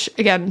 which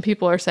again,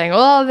 people are saying,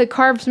 well, the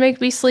carbs make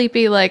me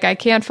sleepy, like I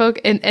can't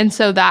focus. And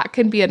so that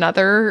can be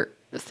another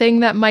thing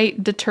that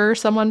might deter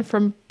someone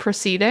from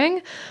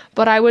proceeding.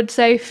 But I would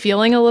say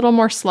feeling a little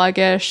more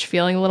sluggish,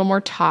 feeling a little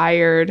more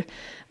tired,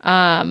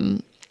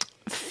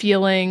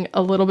 feeling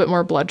a little bit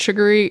more blood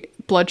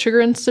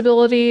sugar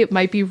instability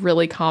might be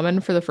really common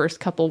for the first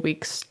couple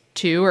weeks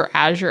too, or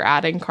as you're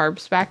adding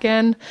carbs back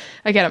in.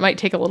 Again, it might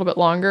take a little bit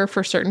longer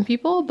for certain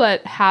people,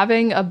 but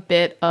having a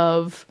bit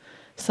of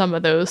some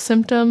of those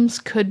symptoms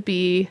could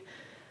be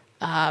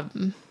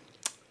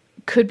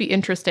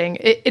interesting.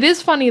 It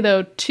is funny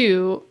though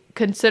too,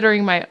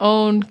 considering my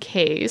own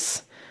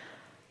case.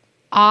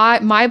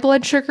 My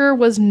blood sugar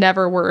was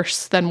never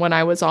worse than when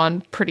I was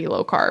on pretty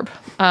low carb.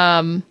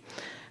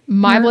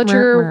 My blood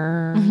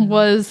sugar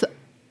was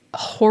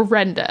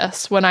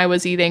horrendous when I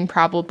was eating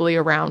probably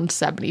around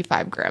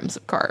 75 grams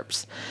of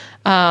carbs.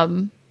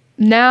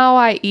 Now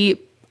I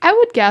eat, I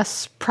would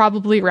guess,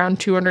 probably around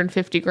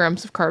 250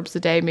 grams of carbs a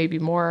day, maybe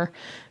more.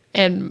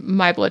 And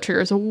my blood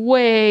sugar is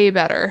way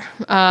better.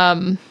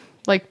 Again,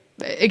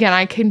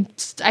 I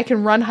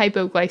can run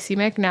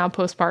hypoglycemic now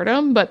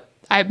postpartum, but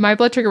my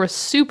blood sugar was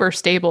super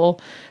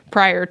stable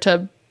prior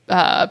to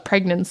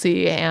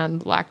pregnancy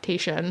and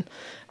lactation.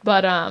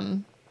 But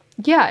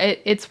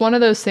it's one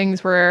of those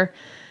things where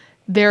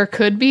there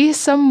could be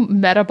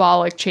some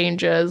metabolic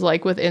changes,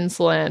 like with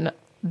insulin,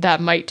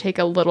 that might take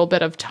a little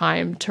bit of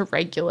time to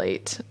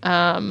regulate.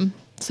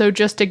 So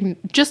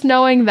just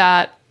knowing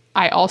that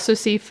I also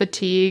see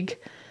fatigue,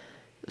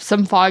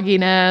 some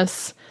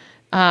fogginess,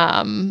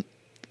 blood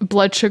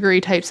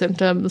sugary type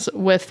symptoms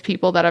with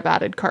people that have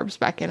added carbs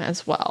back in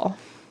as well.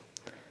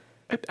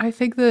 I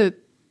think that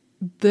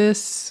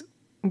this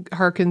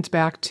harkens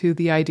back to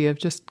the idea of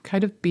just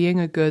kind of being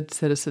a good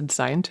citizen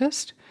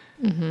scientist,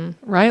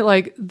 right?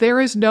 Like, there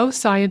is no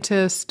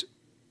scientist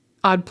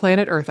on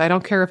planet Earth. I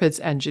don't care if it's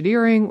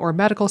engineering or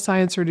medical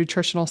science or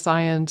nutritional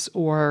science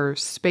or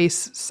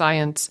space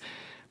science.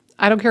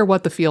 I don't care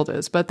what the field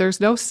is, but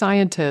there's no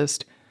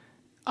scientist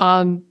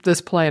on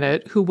this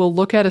planet who will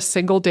look at a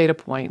single data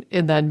point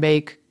and then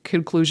make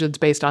conclusions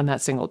based on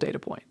that single data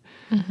point.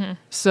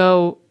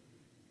 So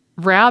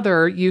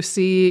rather, you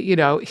see,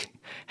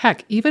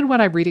 heck, even when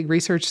I'm reading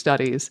research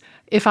studies,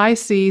 if I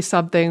see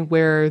something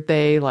where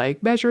they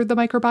measured the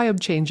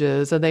microbiome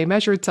changes and they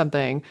measured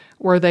something,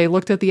 or they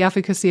looked at the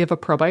efficacy of a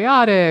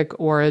probiotic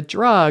or a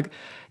drug,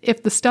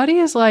 if the study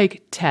is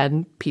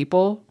 10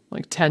 people,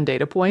 10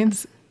 data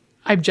points,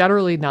 I'm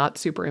generally not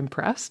super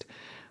impressed.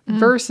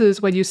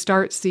 Versus when you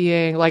start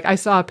seeing, I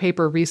saw a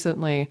paper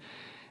recently,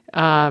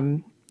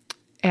 and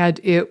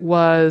it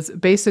was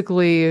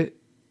basically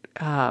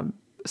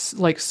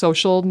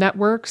social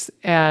networks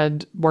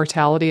and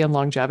mortality and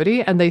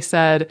longevity. And they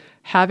said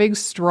having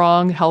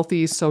strong,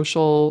 healthy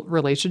social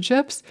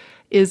relationships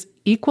is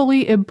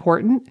equally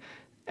important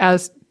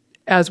as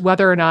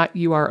whether or not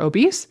you are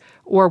obese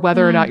or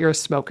whether or not you're a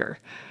smoker.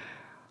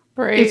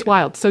 Right. It's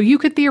wild. So you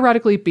could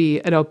theoretically be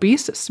an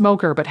obese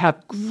smoker, but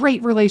have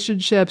great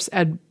relationships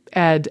and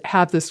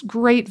have this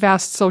great,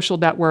 vast social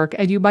network,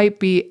 and you might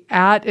be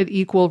at an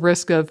equal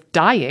risk of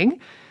dying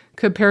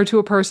compared to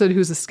a person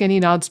who's a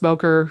skinny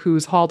non-smoker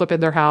who's hauled up in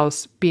their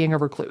house being a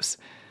recluse.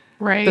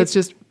 Right.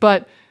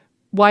 But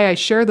why I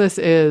share this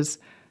is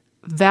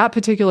that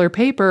particular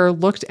paper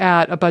looked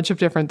at a bunch of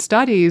different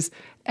studies,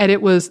 and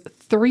it was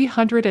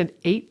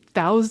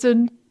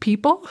 308,000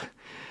 people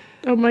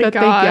oh my that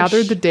gosh. they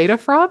gathered the data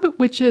from,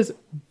 which is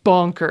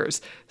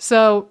bonkers.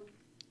 So,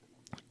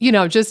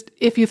 just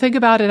if you think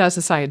about it as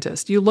a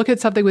scientist, you look at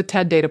something with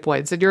 10 data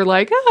points and you're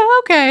like,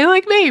 oh, okay,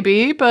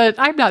 maybe, but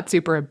I'm not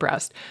super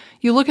impressed.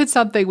 You look at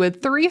something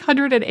with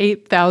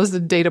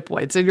 308,000 data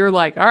points and you're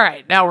like, all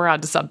right, now we're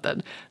on to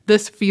something.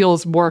 This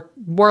feels more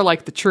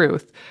like the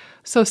truth.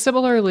 So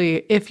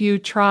similarly, if you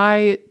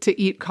try to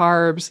eat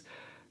carbs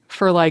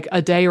for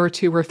a day or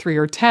two or three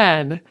or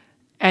 10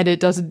 and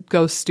it doesn't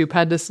go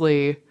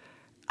stupendously,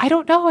 I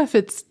don't know if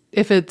it's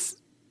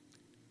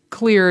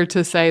clear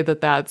to say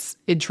that that's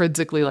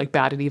intrinsically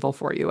bad and evil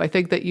for you. I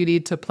think that you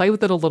need to play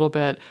with it a little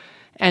bit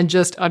and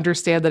just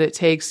understand that it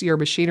takes your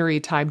machinery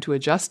time to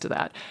adjust to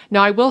that.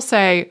 Now, I will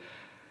say,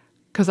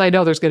 because I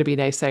know there's going to be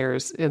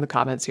naysayers in the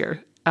comments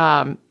here,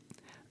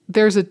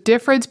 there's a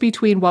difference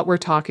between what we're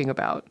talking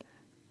about.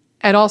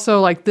 And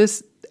also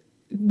this,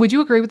 would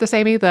you agree with this,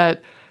 Amy,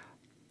 that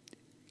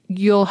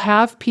you'll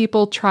have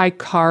people try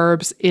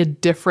carbs in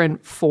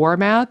different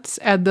formats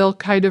and they'll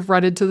kind of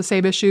run into the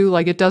same issue?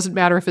 It doesn't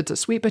matter if it's a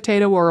sweet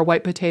potato or a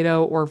white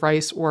potato or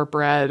rice or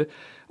bread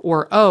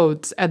or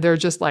oats, and they're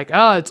just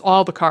it's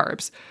all the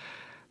carbs.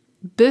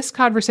 This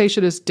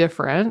conversation is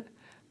different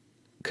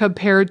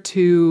compared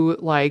to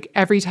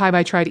every time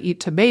I try to eat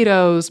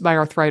tomatoes, my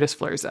arthritis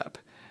flares up.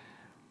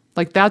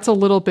 That's a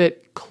little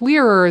bit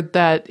clearer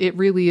that it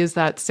really is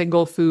that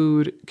single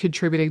food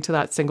contributing to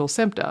that single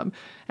symptom.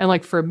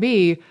 And for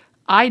me,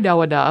 I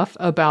know enough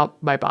about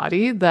my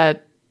body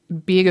that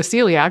being a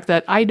celiac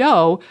that I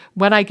know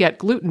when I get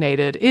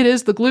glutenated, it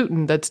is the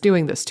gluten that's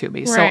doing this to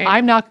me. Right. So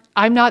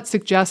I'm not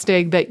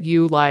suggesting that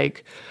you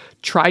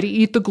try to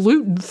eat the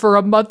gluten for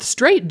a month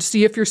straight and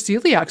see if your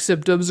celiac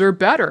symptoms are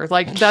better.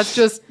 That's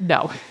just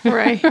no.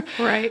 Right.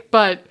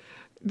 But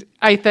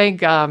I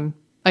think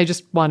I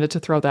just wanted to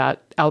throw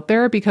that out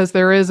there because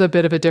there is a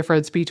bit of a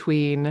difference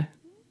between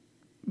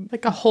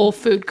Like a whole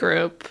food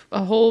group,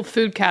 a whole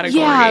food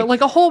category. Yeah, like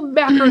a whole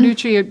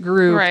macronutrient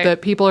group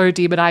that people are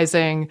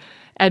demonizing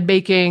and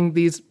making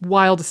these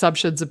wild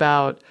assumptions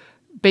about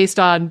based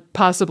on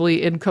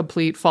possibly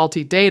incomplete,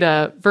 faulty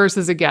data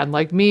versus, again,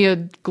 like me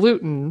and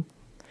gluten.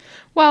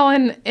 Well,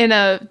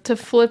 to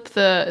flip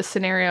the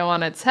scenario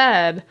on its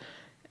head,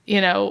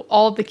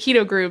 all the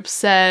keto groups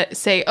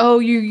say, oh,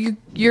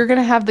 you're going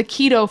to have the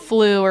keto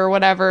flu or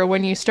whatever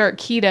when you start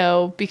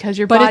keto because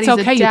your body's adapting.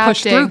 But it's okay, you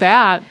push through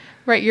that.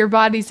 Right, your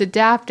body's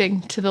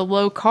adapting to the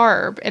low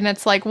carb. And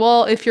it's like,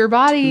 well, if your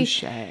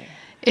body's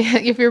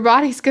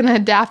going to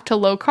adapt to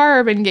low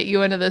carb and get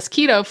you into this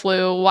keto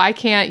flu, why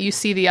can't you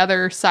see the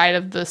other side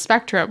of the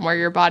spectrum where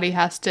your body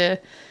has to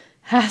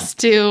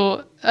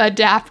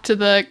adapt to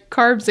the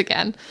carbs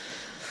again?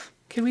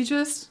 Can we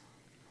just...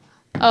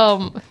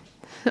 what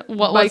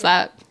was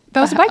that? That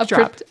was a mic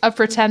drop. A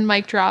pretend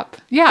mic drop.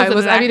 Yeah, it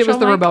was. I mean, it was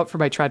the remote for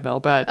my treadmill,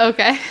 but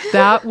okay.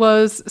 That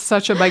was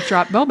such a mic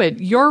drop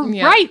moment. You're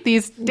right.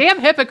 These damn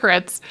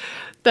hypocrites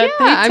that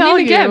they tell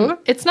you. Again,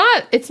 it's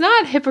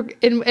not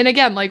hypocritical. And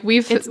again, like we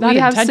have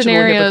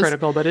scenarios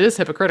hypocritical, but it is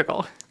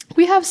hypocritical.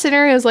 We have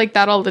scenarios like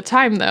that all the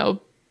time, though,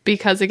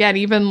 because again,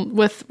 even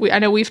I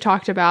know we've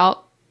talked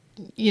about,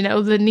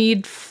 the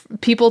need.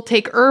 People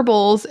take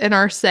herbals and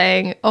are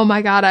saying, "Oh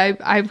my God,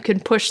 I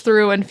can push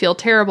through and feel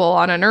terrible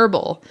on an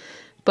herbal."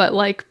 But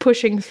like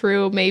pushing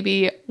through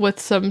maybe with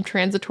some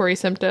transitory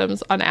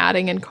symptoms on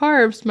adding in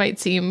carbs might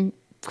seem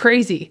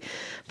crazy.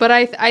 But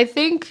I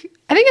think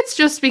it's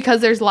just because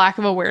there's lack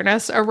of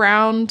awareness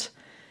around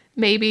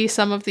maybe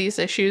some of these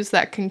issues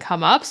that can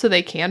come up, so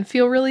they can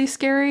feel really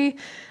scary.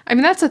 I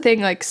mean, that's the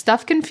thing, like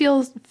stuff can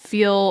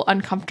feel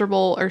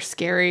uncomfortable or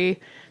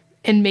scary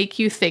and make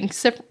you think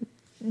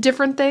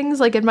different things.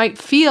 Like it might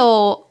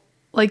feel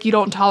like you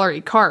don't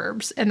tolerate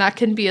carbs, and that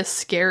can be a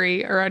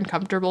scary or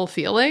uncomfortable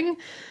feeling.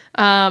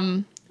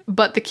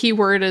 But the key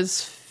word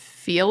is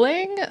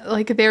feeling.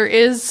 Like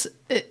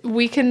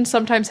we can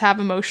sometimes have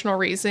emotional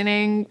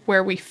reasoning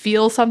where we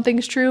feel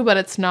something's true, but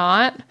it's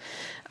not.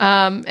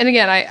 And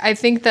again, I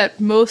think that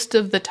most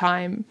of the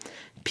time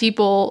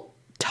people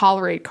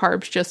tolerate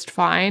carbs just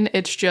fine.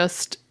 It's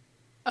just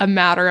a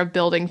matter of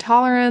building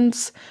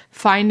tolerance,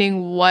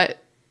 finding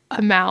what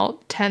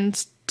amount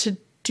tends to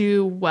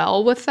do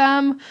well with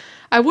them.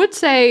 I would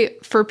say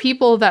for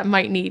people that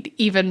might need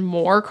even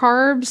more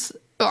carbs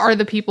are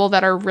the people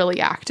that are really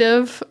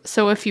active.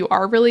 So if you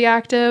are really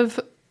active,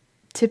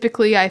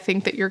 typically I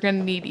think that you're going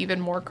to need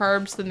even more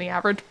carbs than the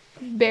average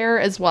bear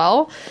as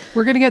well.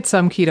 We're going to get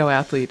some keto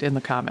athlete in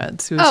the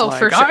comments who's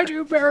for sure. I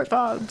do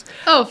marathons.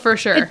 Oh, for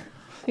sure.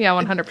 Yeah,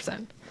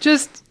 100%.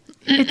 Just,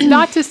 it's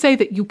not to say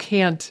that you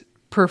can't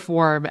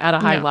perform at a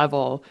high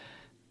level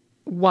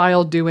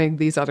while doing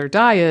these other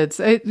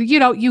diets.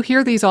 You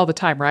hear these all the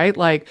time, right?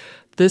 Like,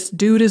 this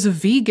dude is a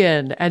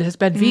vegan and has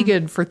been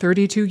vegan for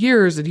 32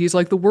 years and he's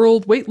like the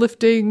world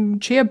weightlifting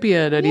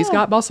champion and he's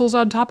got muscles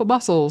on top of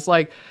muscles.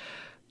 Like,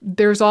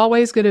 there's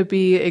always going to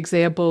be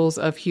examples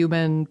of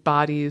human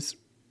bodies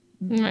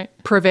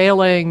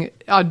prevailing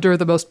under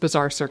the most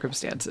bizarre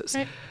circumstances.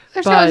 Right.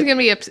 There's always going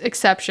to be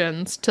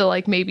exceptions to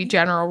like maybe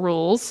general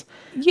rules.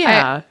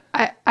 Yeah.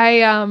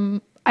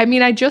 I'm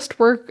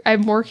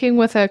working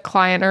with a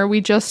client, or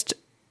we just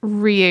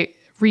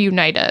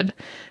reunited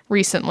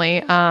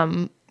recently.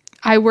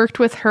 I worked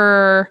with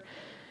her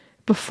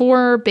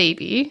before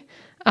baby,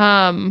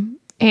 and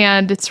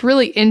it's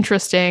really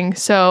interesting.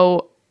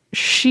 So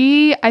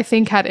she, I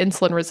think, had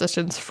insulin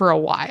resistance for a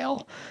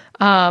while.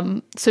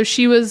 So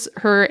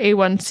her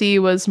A1C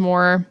was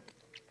more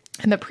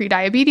in the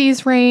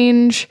pre-diabetes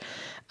range.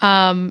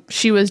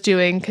 She was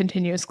doing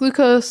continuous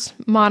glucose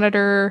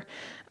monitor,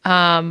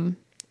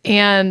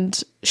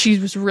 and she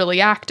was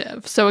really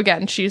active. So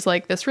again, she's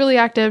like this really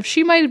active.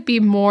 She might be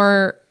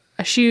more,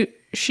 she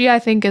I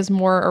think is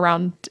more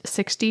around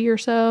 60 or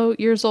so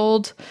years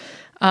old.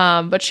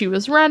 But she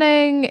was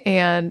running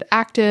and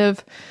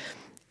active.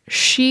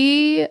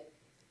 She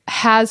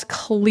has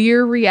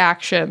clear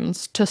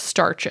reactions to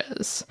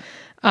starches,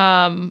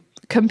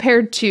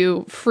 compared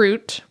to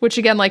fruit, which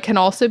again, like can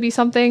also be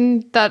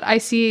something that I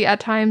see at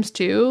times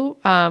too.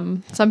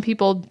 Some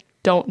people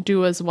don't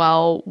do as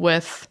well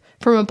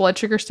from a blood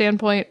sugar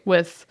standpoint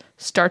with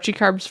starchy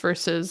carbs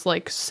versus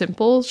like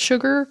simple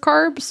sugar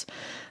carbs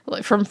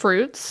like from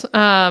fruits.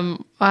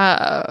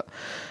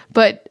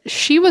 But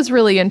she was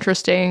really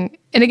interesting.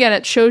 And again,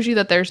 it shows you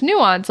that there's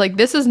nuance. Like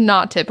this is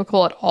not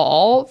typical at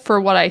all for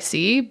what I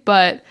see,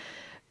 but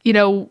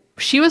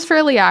she was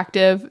fairly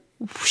active.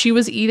 She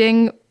was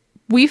eating.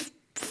 We've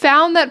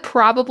found that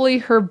probably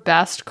her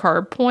best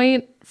carb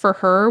point for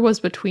her was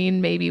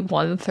between maybe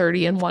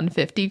 130 and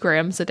 150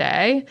 grams a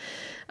day.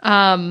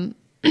 And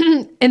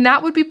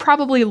that would be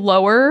probably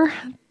lower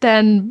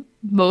than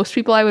most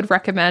people I would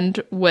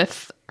recommend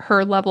with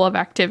her level of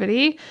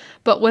activity.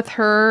 But with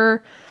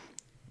her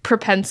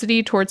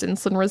propensity towards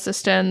insulin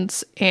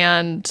resistance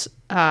and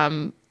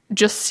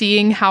just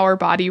seeing how her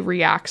body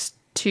reacts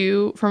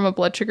from a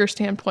blood sugar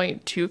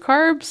standpoint to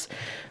carbs,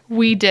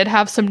 we did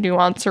have some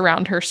nuance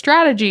around her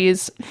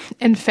strategies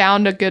and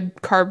found a good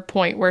carb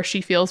point where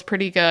she feels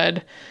pretty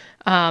good.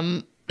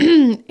 And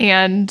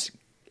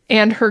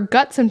her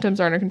gut symptoms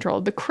are under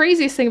control. The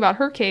craziest thing about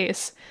her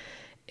case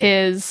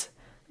is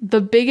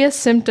the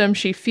biggest symptom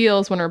she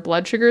feels when her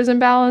blood sugar is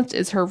imbalanced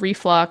is her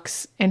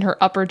reflux, and her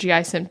upper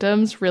GI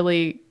symptoms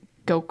really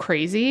go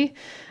crazy.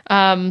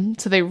 So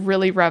they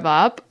really rev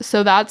up.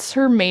 So that's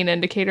her main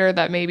indicator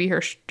that maybe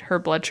her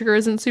blood sugar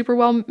isn't super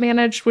well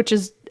managed, which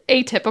is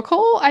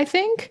atypical, I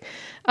think.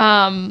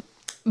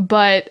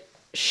 But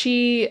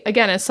she,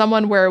 again, is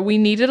someone where we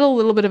needed a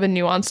little bit of a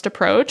nuanced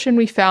approach, and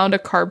we found a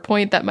carb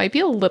point that might be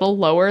a little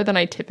lower than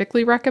I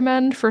typically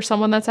recommend for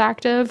someone that's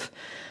active.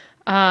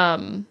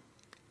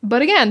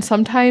 But again,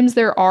 sometimes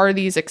there are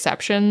these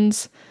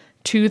exceptions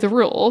to the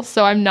rule,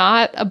 so I'm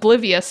not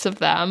oblivious of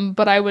them,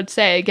 but I would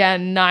say,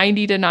 again,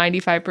 90 to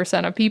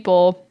 95% of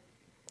people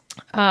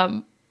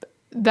that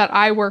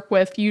I work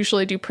with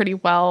usually do pretty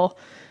well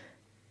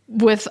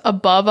with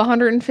above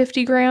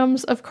 150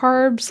 grams of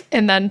carbs,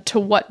 and then to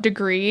what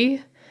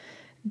degree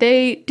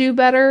they do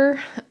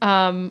better,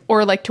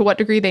 or like to what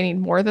degree they need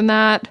more than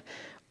that,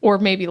 or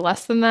maybe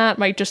less than that,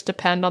 might just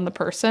depend on the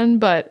person.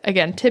 But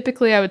again,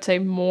 typically I would say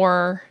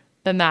more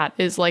than that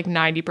is like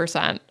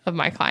 90% of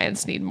my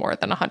clients need more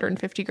than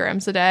 150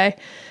 grams a day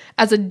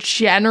as a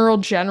general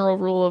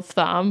rule of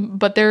thumb.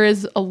 But there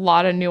is a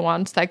lot of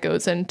nuance that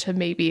goes into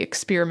maybe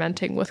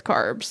experimenting with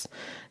carbs.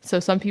 So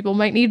some people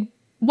might need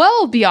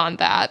well beyond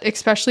that,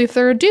 especially if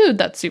they're a dude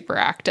that's super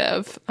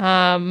active.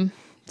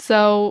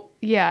 So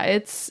yeah,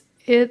 it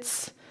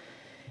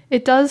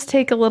does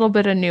take a little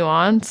bit of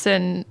nuance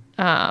and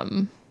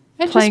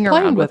playing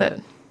around with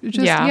it.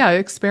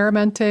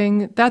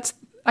 Experimenting. That's,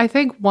 I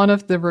think, one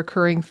of the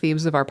recurring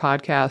themes of our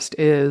podcast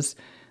is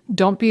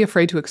don't be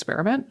afraid to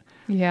experiment.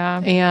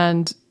 Yeah.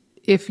 And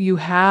if you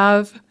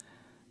have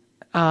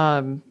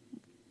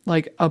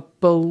like a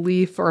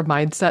belief or a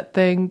mindset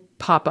thing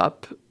pop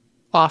up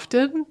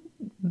often,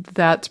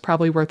 that's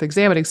probably worth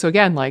examining. So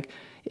again, like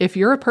if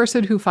you're a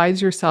person who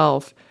finds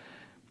yourself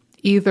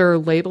either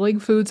labeling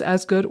foods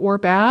as good or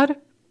bad,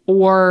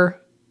 or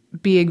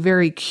being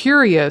very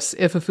curious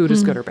if a food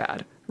is good or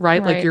bad,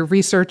 right? Like you're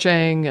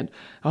researching and,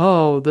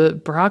 oh, the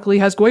broccoli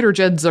has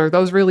goitrogens, are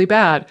those really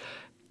bad?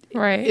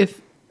 Right.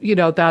 If,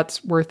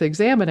 that's worth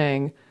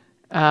examining.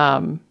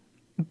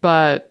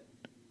 But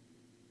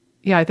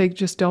yeah, I think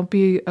just don't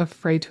be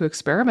afraid to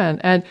experiment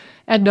and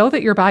know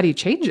that your body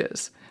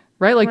changes,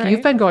 right? Like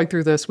you've been going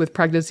through this with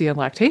pregnancy and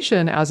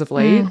lactation as of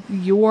late.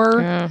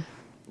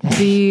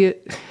 The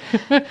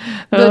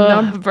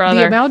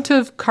amount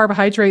of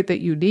carbohydrate that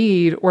you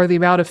need, or the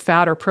amount of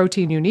fat or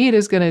protein you need,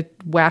 is going to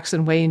wax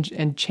and wane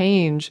and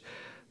change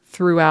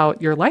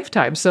throughout your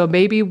lifetime. So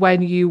maybe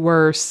when you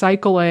were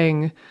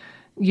cycling,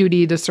 you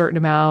need a certain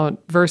amount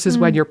versus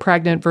when you're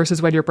pregnant,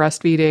 versus when you're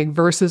breastfeeding,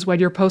 versus when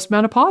you're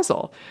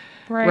postmenopausal,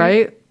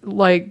 right?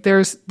 Like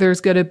there's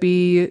going to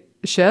be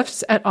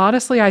shifts. And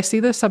honestly, I see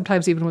this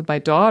sometimes even with my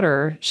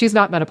daughter. She's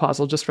not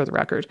menopausal, just for the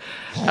record.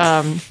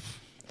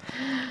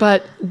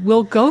 But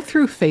we'll go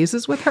through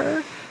phases with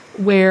her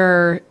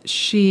where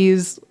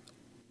she's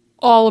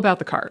all about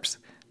the carbs.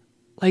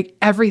 Like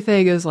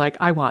everything is like,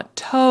 I want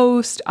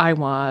toast, I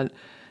want,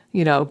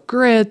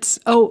 grits,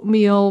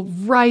 oatmeal,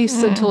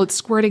 rice until it's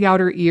squirting out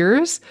her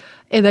ears.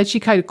 And then she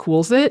kind of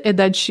cools it. And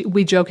then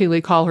we jokingly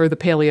call her the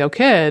paleo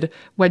kid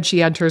when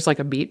she enters like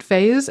a meat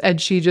phase.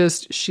 And she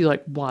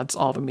like wants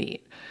all the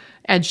meat.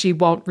 And she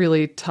won't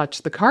really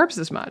touch the carbs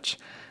as much.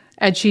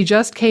 And she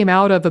just came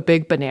out of a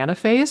big banana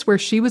phase where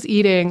she was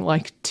eating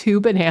like 2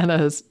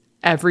 bananas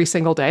every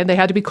single day, and they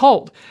had to be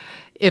cold.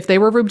 If they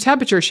were room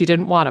temperature, she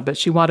didn't want them, but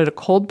she wanted a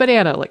cold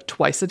banana like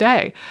twice a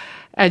day.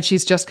 And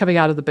she's just coming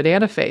out of the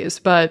banana phase.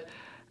 But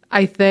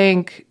I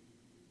think,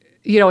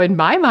 in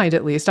my mind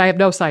at least, I have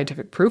no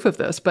scientific proof of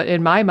this, but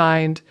in my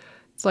mind,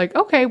 it's like,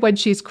 okay, when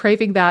she's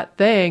craving that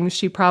thing,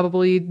 she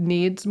probably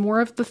needs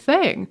more of the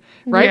thing,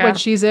 right? Yeah. When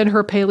she's in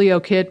her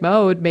paleo kid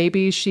mode,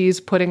 maybe she's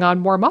putting on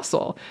more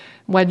muscle.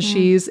 When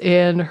she's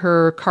in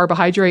her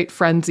carbohydrate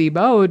frenzy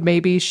mode,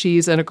 maybe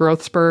she's in a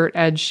growth spurt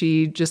and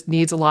she just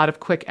needs a lot of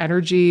quick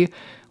energy,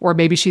 or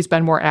maybe she's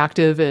been more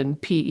active in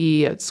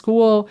PE at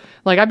school.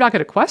 Like, I'm not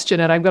going to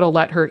question it. I'm going to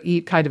let her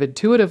eat kind of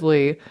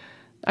intuitively.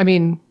 I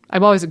mean,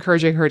 I'm always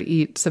encouraging her to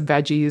eat some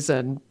veggies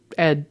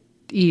and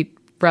eat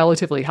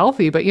relatively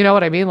healthy, but you know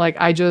what I mean? Like,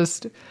 I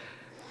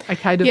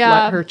kind of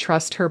let her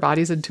trust her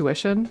body's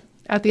intuition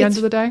at the end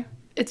of the day.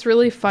 It's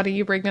really funny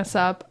you bring this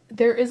up.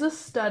 There is a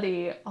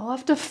study. I'll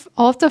have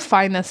to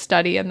find this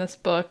study in this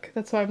book.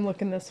 That's why I'm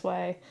looking this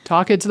way.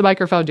 Talk into the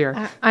microphone,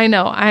 dear. I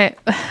know.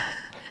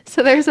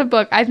 So there's a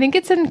book. I think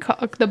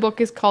the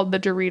book is called The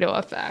Dorito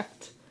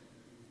Effect.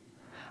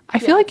 I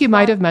feel like you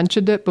might have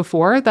mentioned it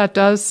before. That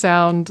does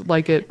sound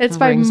like it's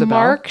by rings a bell.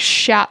 Mark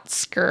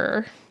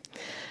Schatzker.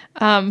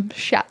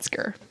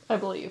 Schatzker, I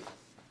believe,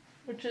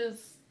 which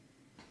is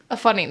a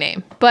funny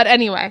name. But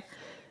anyway.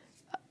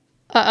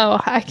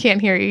 Uh-oh, I can't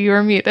hear you. You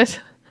were muted.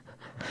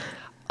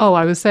 Oh,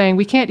 I was saying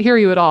we can't hear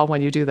you at all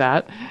when you do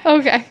that.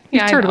 Okay.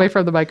 Yeah, Turn away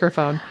from the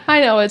microphone.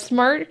 I know. It's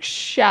Mark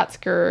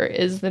Schatzker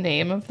is the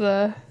name of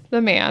the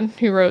man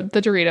who wrote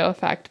The Dorito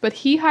Effect. But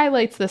he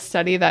highlights this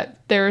study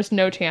that there's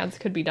no chance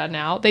could be done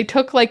now. They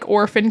took like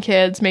orphan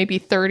kids, maybe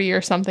 30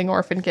 or something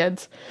orphan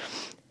kids,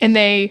 and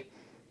they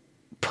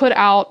put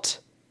out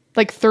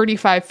like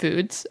 35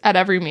 foods at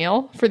every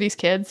meal for these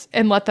kids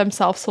and let them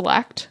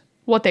self-select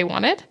what they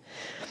wanted.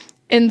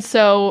 And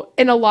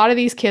a lot of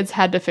these kids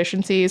had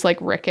deficiencies like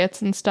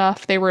rickets and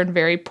stuff. They were in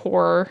very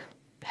poor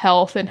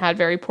health and had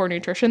very poor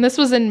nutrition. This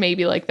was in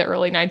maybe like the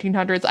early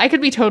 1900s. I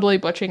could be totally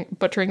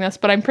butchering this,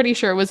 but I'm pretty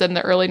sure it was in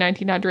the early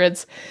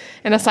 1900s.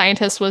 And a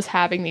scientist was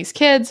having these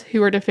kids who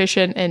were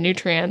deficient in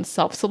nutrients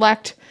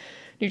self-select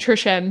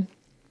nutrition.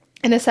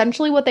 And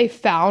essentially what they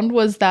found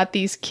was that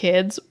these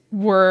kids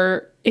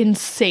were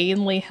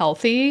insanely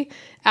healthy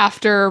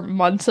after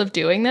months of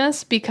doing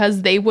this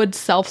because they would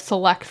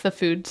self-select the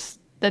foods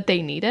that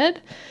they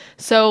needed.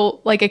 So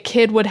like a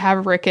kid would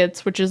have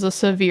rickets, which is a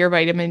severe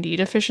vitamin D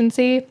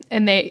deficiency,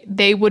 and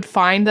they would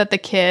find that the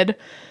kid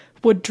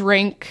would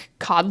drink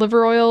cod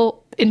liver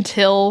oil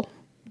until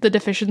the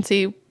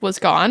deficiency was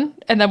gone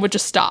and then would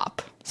just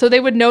stop. So they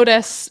would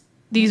notice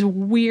these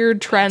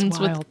weird trends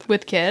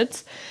with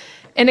kids.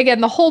 And again,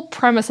 the whole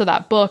premise of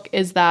that book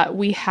is that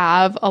we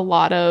have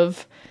an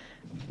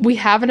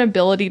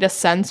ability to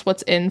sense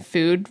what's in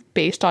food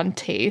based on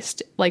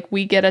taste. Like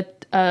we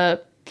get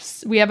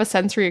we have a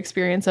sensory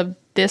experience of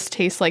this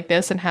tastes like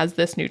this and has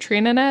this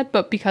nutrient in it,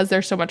 but because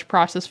there's so much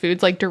processed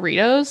foods like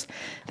Doritos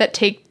that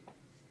take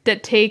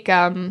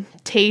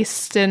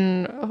taste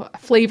and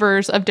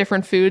flavors of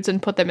different foods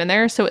and put them in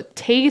there, so it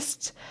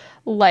tastes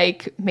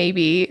like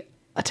maybe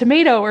a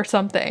tomato or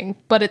something,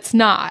 but it's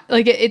not.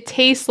 Like it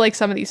tastes like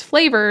some of these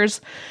flavors,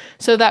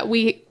 so that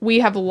we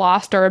have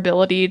lost our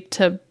ability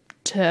to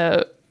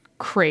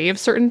crave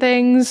certain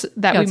things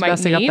that we might need. It's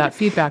messing up that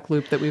feedback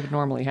loop that we would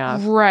normally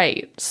have.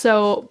 Right.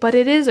 So, but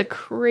it is a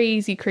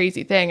crazy,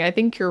 crazy thing. I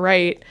think you're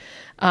right.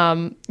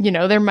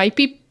 There might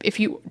be, if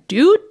you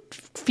do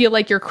feel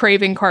like you're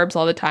craving carbs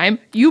all the time,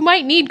 you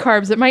might need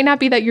carbs. It might not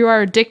be that you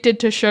are addicted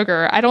to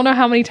sugar. I don't know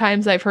how many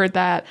times I've heard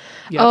that.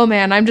 Yep. Oh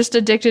man, I'm just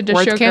addicted to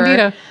sugar.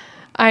 Candida.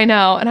 I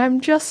know. And I'm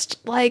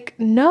just like,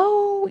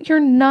 no, you're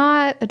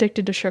not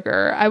addicted to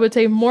sugar. I would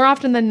say more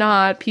often than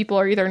not, people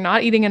are either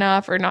not eating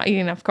enough or not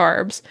eating enough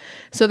carbs.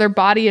 So their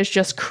body is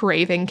just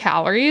craving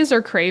calories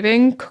or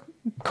craving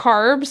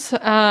carbs.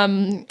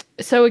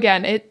 So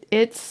again,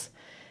 it's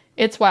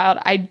wild.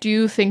 I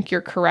do think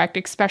you're correct,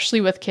 especially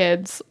with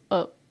kids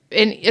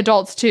and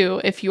adults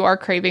too. If you are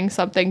craving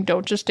something,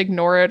 don't just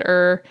ignore it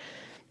or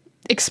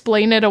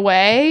explain it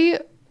away.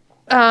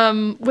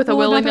 With a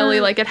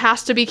willy-nilly, like it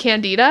has to be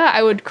candida.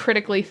 I would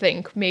critically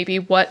think maybe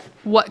what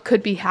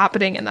could be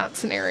happening in that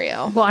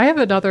scenario. Well, I have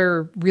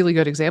another really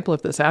good example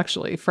of this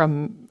actually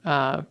from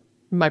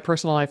my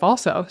personal life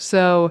also.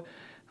 So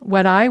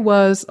when I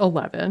was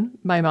 11,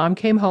 my mom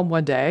came home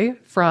one day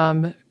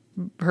from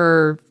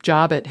her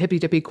job at Hippy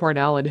Dippy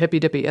Cornell and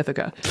Hippy Dippy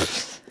Ithaca.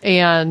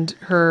 And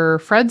her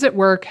friends at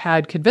work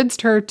had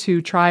convinced her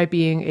to try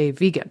being a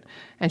vegan.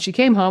 And she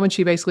came home and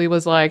she basically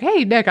was like,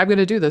 hey, Nick, I'm going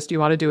to do this. Do you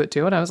want to do it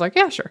too? And I was like,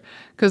 yeah, sure.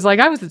 Because like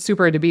I was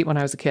super into meat when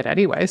I was a kid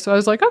anyway. So I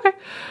was like, okay.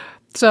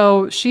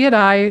 So she and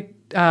I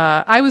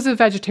was a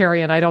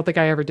vegetarian. I don't think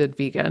I ever did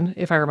vegan,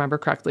 if I remember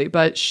correctly.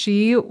 But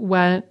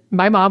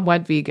my mom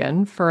went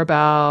vegan for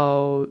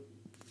about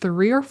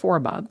 3 or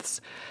 4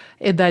 months.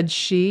 And then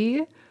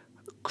she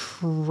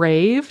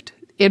craved,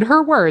 in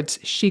her words,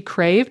 she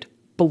craved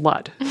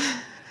blood.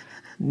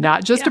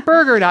 Not just a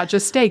burger, not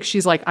just steak.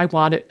 She's like, I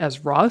want it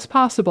as raw as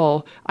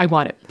possible. I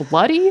want it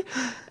bloody.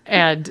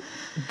 And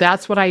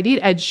that's what I need.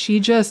 And she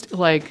just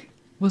like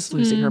was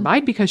losing her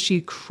mind because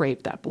she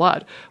craved that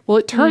blood. Well,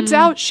 it turns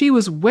out she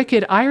was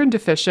wicked iron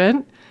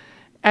deficient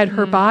and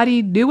her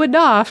body knew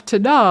enough to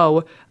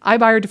know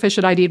I'm iron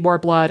deficient. I need more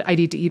blood. I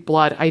need to eat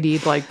blood. I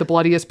need like the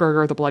bloodiest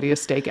burger, the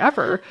bloodiest steak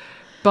ever.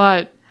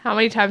 But how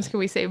many times can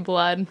we say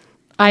blood?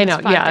 I know,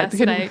 yeah.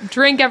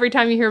 Drink every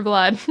time you hear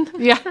blood.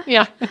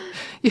 yeah.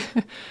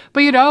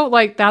 But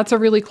like that's a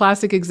really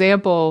classic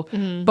example.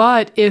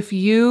 But if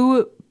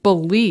you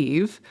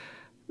believe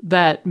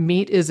that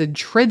meat is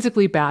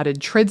intrinsically bad,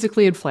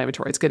 intrinsically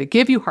inflammatory, it's going to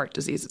give you heart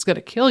disease, it's going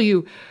to kill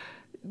you,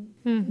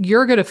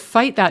 you're going to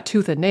fight that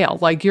tooth and nail.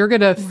 Like you're going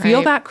to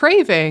feel that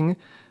craving,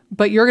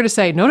 but you're going to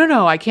say,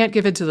 no, I can't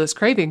give into this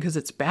craving because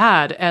it's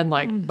bad. And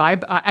like,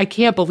 I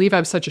can't believe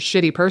I'm such a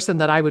shitty person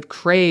that I would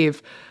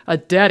crave a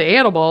dead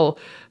animal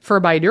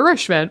for my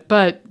nourishment.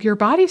 But your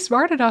body's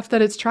smart enough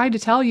that it's trying to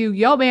tell you,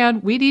 yo,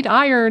 man, we need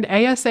iron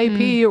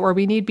ASAP or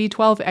we need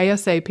B12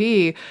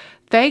 ASAP.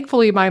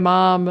 Thankfully, my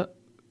mom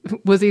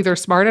was either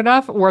smart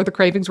enough or the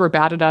cravings were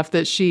bad enough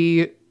that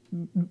she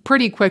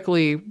pretty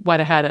quickly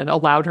went ahead and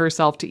allowed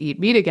herself to eat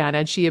meat again.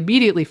 And she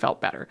immediately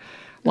felt better.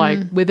 Like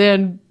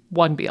within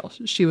one meal,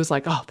 she was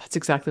like, oh, that's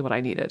exactly what I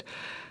needed.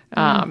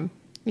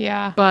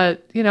 Yeah.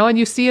 But, and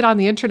you see it on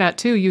the internet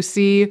too. You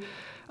see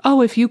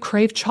oh, if you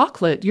crave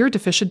chocolate, you're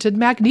deficient in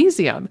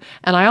magnesium.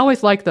 And I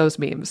always like those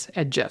memes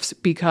and GIFs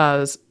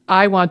because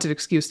I want an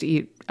excuse to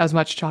eat as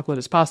much chocolate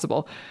as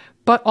possible.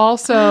 But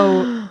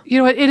also,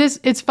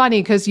 it's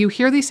funny because you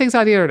hear these things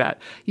on the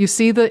internet. You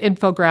see the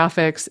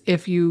infographics.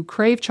 If you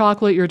crave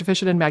chocolate, you're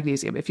deficient in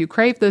magnesium. If you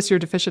crave this, you're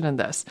deficient in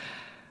this.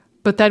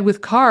 But then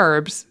with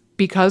carbs,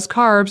 because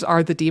carbs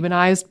are the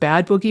demonized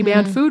bad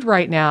boogeyman food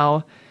right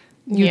now,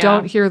 you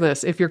don't hear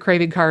this. If you're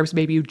craving carbs,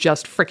 maybe you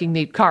just freaking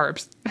need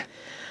carbs.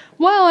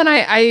 Well, and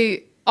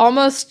I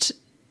almost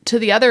to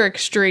the other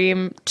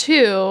extreme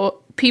too,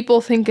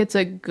 people think it's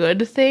a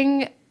good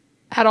thing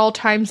at all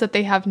times that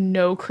they have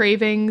no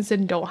cravings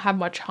and don't have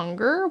much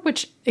hunger,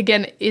 which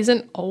again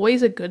isn't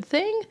always a good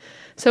thing.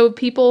 So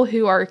people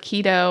who are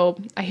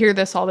keto, I hear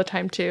this all the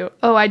time too.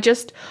 Oh,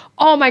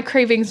 all my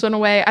cravings went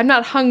away. I'm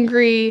not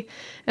hungry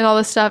and all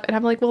this stuff. And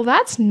I'm like, well,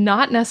 that's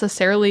not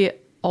necessarily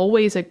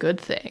always a good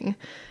thing.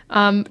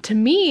 To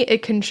me,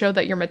 it can show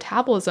that your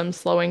metabolism's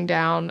slowing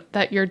down,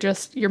 that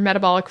your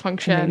metabolic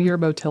function. And maybe your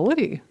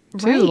motility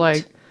too. Right.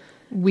 Like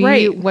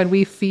when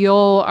we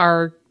feel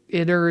our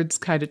innards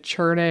kind of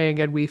churning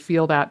and we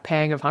feel that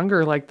pang of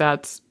hunger, like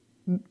that's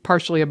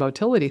partially a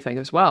motility thing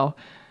as well.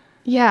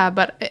 Yeah,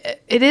 but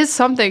it is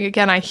something,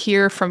 again, I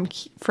hear from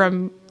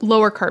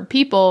lower carb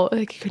people,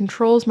 like, it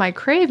controls my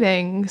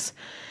cravings.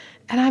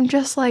 And I'm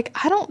just like,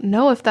 I don't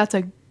know if that's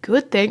a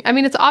good thing. I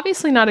mean, it's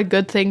obviously not a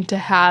good thing to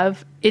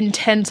have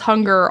intense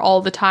hunger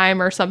all the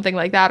time or something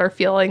like that, or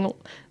feeling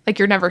like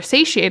you're never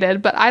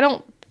satiated. But I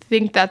don't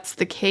think that's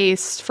the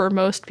case for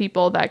most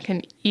people that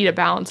can eat a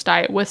balanced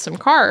diet with some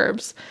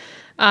carbs.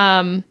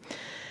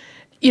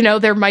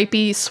 There might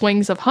be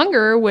swings of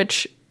hunger,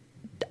 which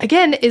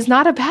again is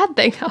not a bad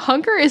thing.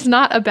 Hunger is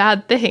not a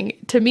bad thing.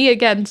 To me,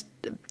 again,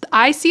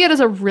 I see it as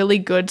a really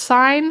good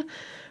sign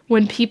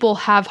when people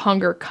have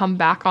hunger come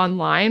back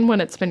online when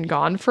it's been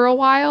gone for a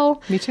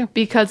while. Me too.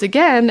 Because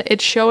again,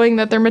 it's showing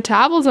that their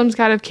metabolism's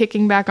kind of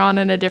kicking back on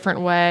in a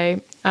different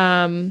way.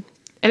 And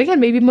again,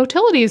 maybe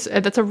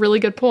that's a really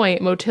good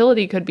point.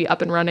 Motility could be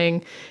up and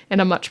running in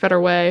a much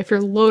better way. If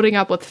you're loading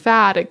up with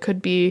fat, it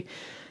could be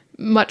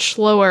much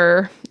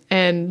slower.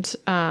 And,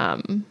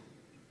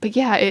 but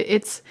yeah,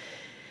 it's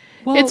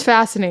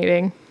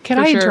fascinating. Can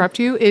I interrupt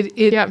you?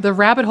 The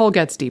rabbit hole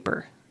gets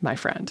deeper, my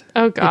friend.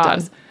 Oh God. It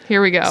does.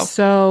 Here we go.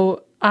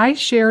 So I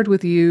shared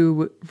with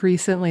you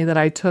recently that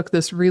I took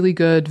this really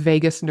good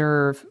vagus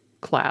nerve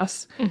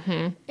class.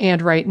 Mm-hmm.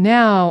 And right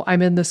now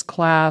I'm in this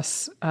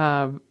class,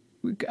 kind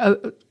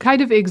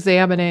of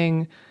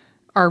examining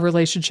our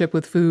relationship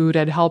with food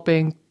and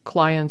helping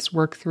clients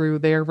work through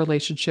their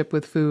relationship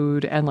with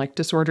food and like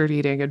disordered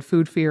eating and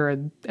food fear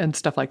and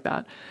stuff like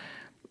that.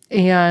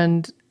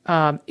 And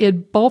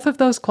in both of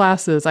those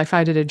classes, I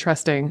find it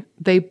interesting.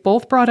 They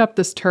both brought up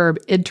this term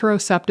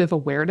interoceptive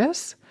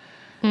awareness.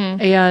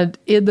 And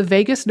in the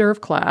vagus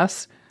nerve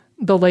class,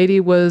 the lady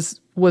was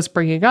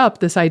bringing up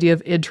this idea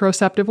of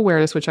interoceptive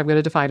awareness, which I'm going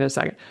to define in a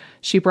second.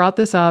 She brought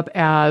this up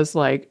as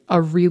like a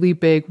really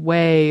big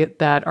way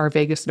that our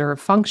vagus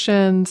nerve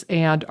functions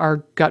and our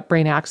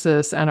gut-brain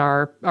axis and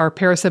our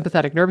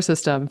parasympathetic nervous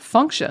system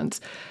functions.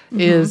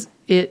 Is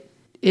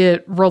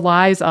it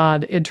relies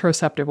on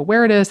interoceptive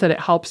awareness, and it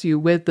helps you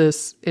with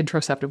this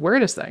interoceptive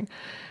awareness thing.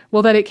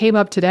 Well, then it came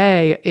up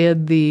today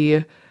in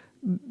the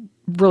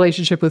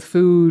relationship with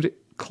food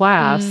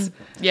class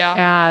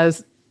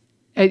as,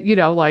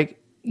 like,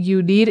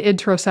 you need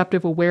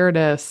interoceptive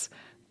awareness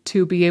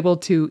to be able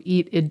to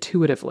eat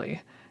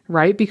intuitively,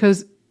 right?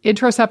 Because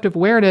interoceptive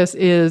awareness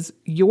is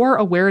your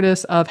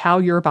awareness of how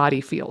your body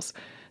feels.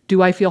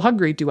 Do I feel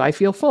hungry? Do I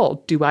feel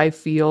full? Do I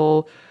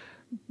feel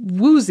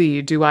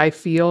woozy? Do I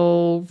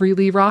feel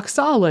really rock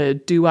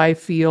solid? Do I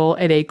feel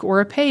an ache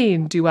or a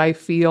pain? Do I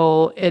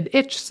feel an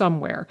itch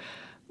somewhere?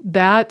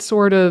 That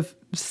sort of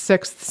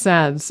sixth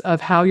sense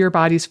of how your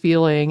body's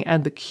feeling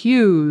and the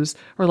cues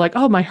are like,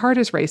 oh, my heart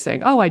is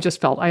racing. Oh, I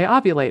just felt I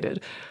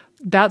ovulated.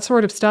 That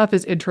sort of stuff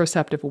is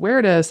interoceptive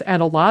awareness.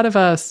 And a lot of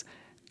us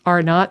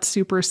are not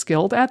super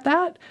skilled at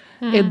that.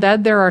 And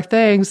then there are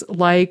things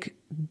like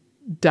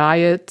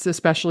diets,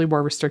 especially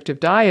more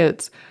restrictive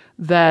diets,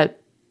 that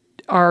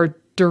are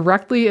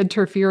directly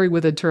interfering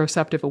with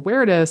interoceptive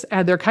awareness,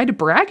 and they're kind of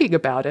bragging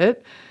about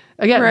it.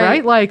 Again,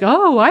 right? Like,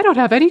 oh, I don't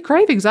have any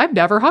cravings. I'm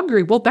never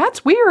hungry. Well,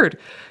 that's weird.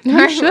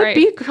 You should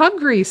be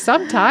hungry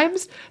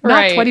sometimes,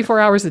 not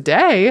 24 hours a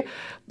day.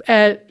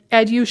 And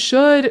you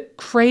should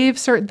crave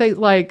certain things.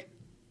 Like,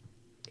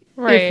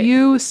 if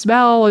you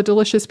smell a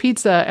delicious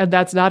pizza and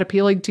that's not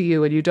appealing to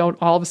you and you don't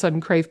all of a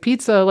sudden crave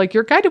pizza, like,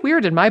 you're kind of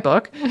weird in my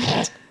book.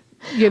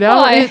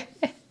 Well,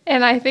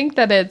 and I think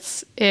that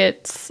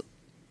it's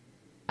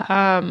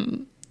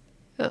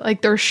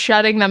like they're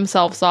shutting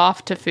themselves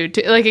off to food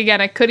too. Like,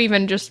 again, it could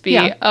even just be,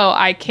 oh,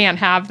 I can't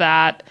have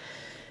that.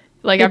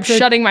 Like, I'm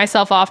shutting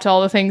myself off to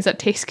all the things that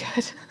taste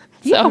good.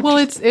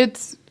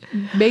 It's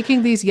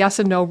making these yes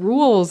and no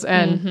rules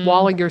and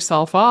walling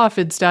yourself off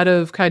instead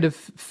of kind of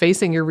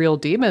facing your real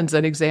demons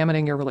and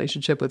examining your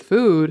relationship with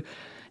food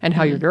and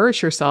how you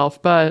nourish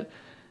yourself. But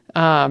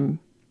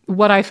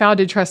what I found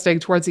interesting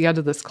towards the end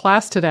of this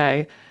class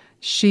today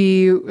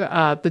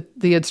the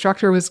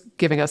instructor was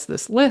giving us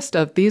this list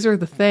of these are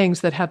the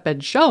things that have been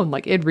shown,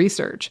 like in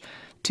research,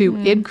 to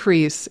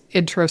increase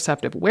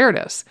interoceptive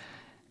awareness.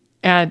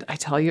 And I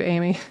tell you,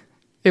 Amy,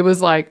 it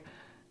was like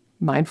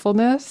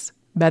mindfulness,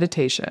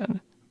 meditation,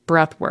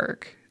 breath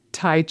work,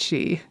 Tai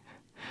Chi.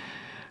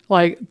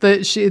 Like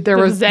there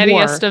was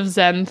zeniest more of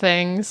Zen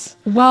things.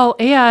 Well,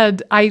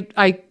 and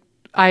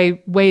I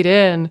weighed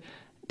in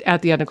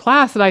at the end of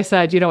class and I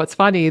said, it's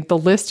funny, the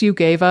list you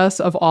gave us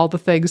of all the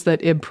things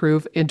that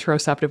improve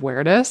interoceptive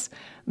awareness,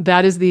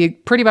 that is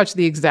pretty much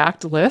the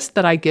exact list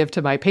that I give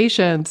to my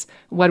patients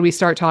when we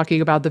start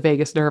talking about the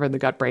vagus nerve and the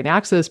gut-brain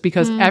axis,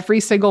 because every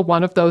single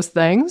one of those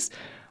things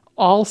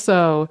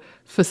also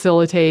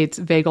facilitates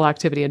vagal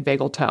activity and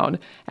vagal tone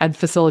and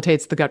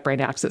facilitates the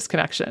gut-brain axis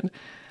connection.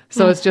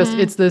 So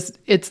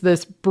it's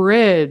this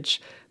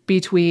bridge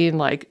between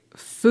like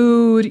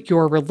food,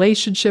 your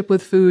relationship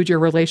with food, your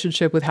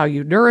relationship with how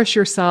you nourish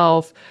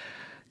yourself,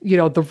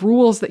 the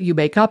rules that you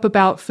make up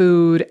about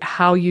food,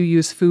 how you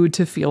use food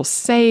to feel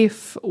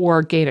safe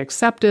or gain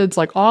acceptance,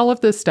 like all of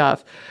this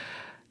stuff.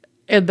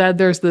 And then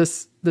there's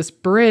this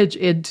bridge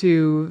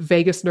into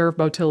vagus nerve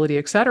motility,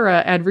 et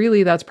cetera. And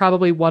really, that's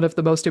probably one of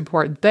the most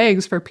important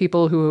things for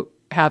people who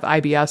have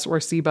IBS or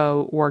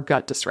SIBO or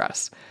gut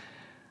distress.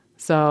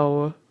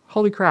 So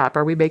holy crap,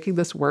 are we making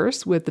this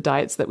worse with the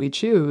diets that we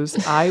choose?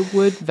 I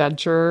would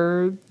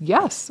venture,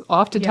 yes,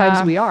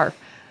 oftentimes we are.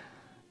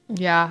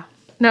 Yeah.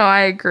 No,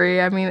 I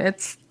agree. I mean,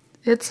 it's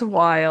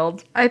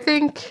wild. I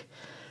think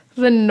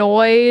the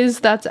noise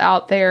that's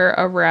out there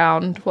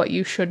around what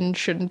you should and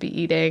shouldn't be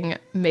eating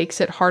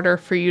makes it harder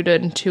for you to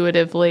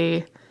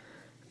intuitively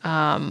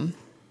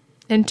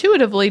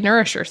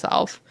nourish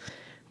yourself,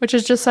 which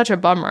is just such a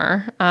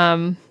bummer.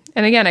 And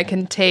again, it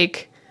can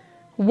take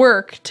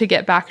work to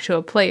get back to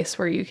a place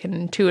where you can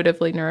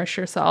intuitively nourish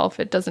yourself.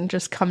 It doesn't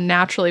just come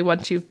naturally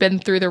once you've been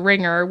through the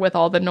ringer with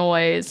all the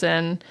noise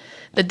and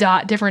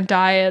the different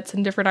diets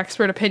and different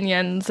expert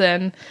opinions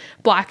and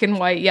black and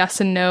white,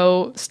 yes and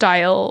no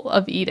style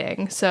of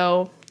eating.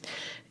 So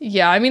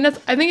yeah, I mean,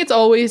 I think it's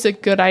always a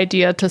good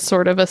idea to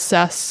sort of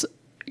assess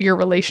your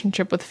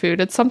relationship with food.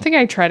 It's something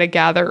I try to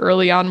gather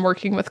early on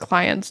working with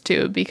clients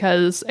too,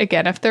 because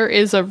again, if there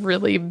is a some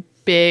really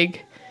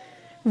big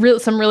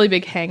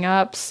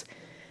hangups,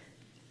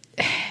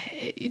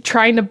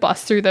 trying to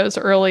bust through those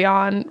early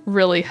on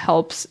really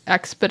helps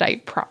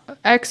expedite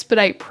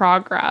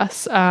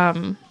progress.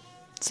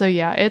 So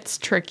yeah, it's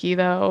tricky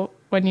though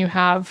when you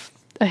have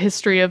a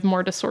history of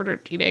more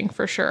disordered eating,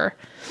 for sure.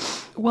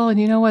 Well, and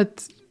you know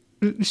what?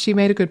 She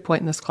made a good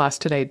point in this class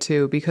today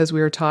too, because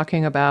we were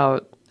talking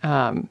about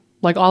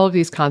like all of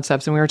these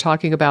concepts, and we were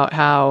talking about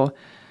how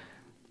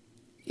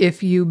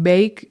if you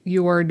make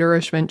your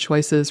nourishment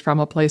choices from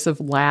a place of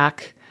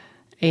lack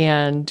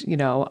and,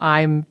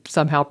 I'm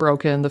somehow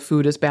broken, the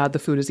food is bad, the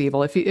food is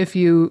evil. If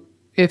you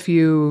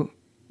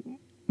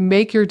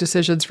make your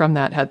decisions from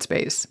that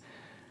headspace,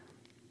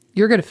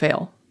 you're going to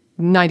fail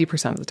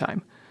 90% of the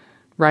time,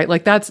 right?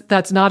 Like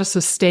that's not a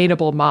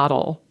sustainable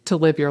model to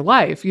live your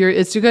life.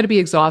 It's going to be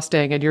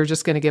exhausting and you're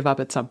just going to give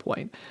up at some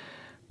point.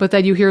 But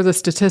then you hear the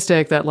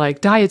statistic that like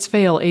diets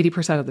fail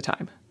 80% of the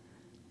time.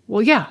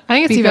 Well, yeah. I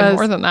think it's even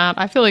more than that.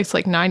 I feel like it's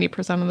like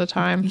 90% of the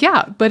time.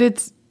 Yeah, but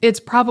it's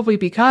probably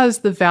because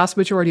the vast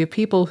majority of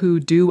people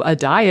who do a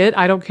diet,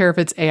 I don't care if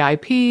it's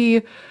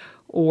AIP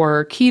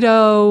or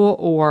keto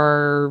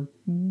or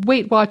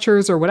Weight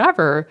Watchers or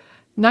whatever,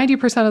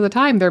 90% of the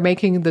time they're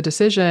making the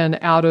decision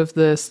out of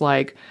this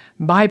like,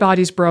 my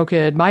body's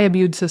broken, my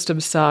immune system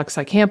sucks,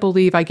 I can't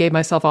believe I gave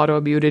myself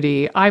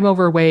autoimmunity, I'm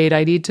overweight,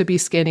 I need to be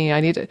skinny,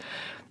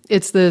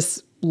 it's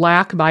this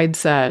lack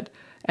mindset,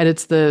 and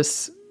it's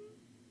this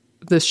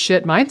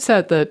shit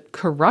mindset that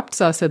corrupts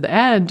us in the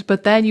end.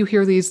 But then you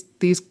hear these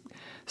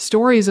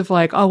stories of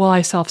like, oh, well,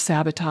 I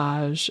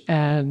self-sabotage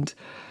and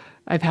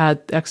I've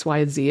had X, Y,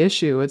 and Z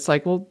issue. It's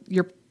like, well,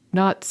 you're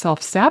not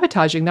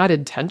self-sabotaging, not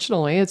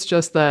intentionally. It's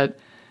just that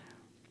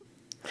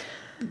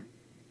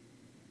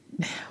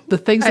the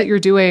things that you're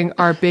doing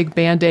are big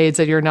Band-Aids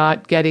and you're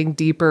not getting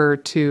deeper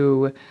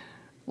to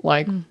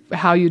like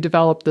how you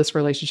develop this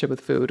relationship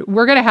with food.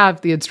 We're going to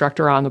have the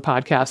instructor on the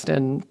podcast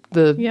in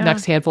the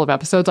next handful of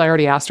episodes. I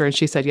already asked her and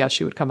she said, yes,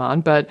 she would come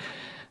on, but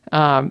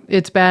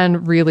it's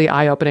been really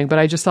eye-opening. But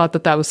I just thought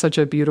that was such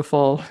a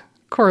beautiful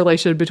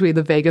correlation between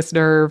the vagus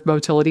nerve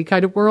motility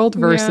kind of world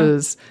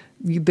versus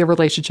the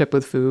relationship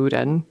with food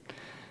and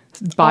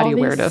body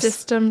awareness. All these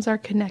systems are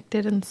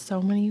connected in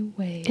so many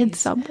ways. In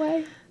some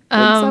way.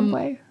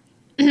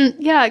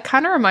 Yeah, it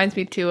kind of reminds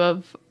me too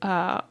of,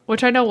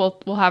 which I know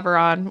we'll have her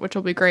on, which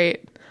will be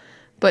great.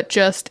 But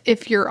just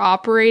if you're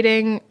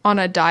operating on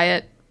a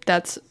diet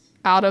that's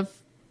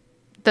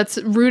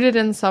rooted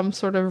in some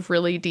sort of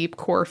really deep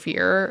core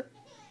fear,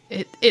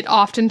 it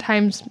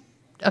oftentimes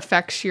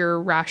affects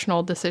your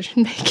rational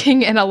decision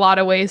making in a lot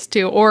of ways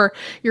too, or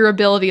your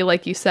ability,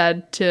 like you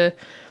said, to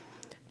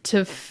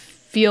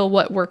feel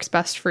what works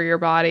best for your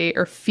body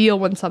or feel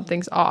when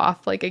something's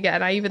off. Like,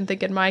 again, I even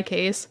think in my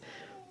case,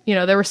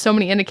 there were so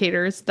many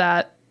indicators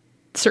that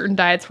certain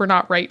diets were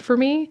not right for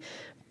me,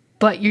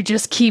 but you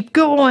just keep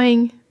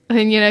going.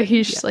 And,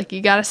 he's just like,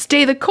 you got to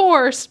stay the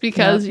course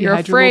because you're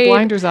had afraid. Your little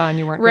blinders on.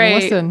 You weren't going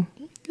to listen.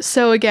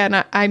 So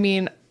again, I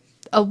mean,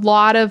 a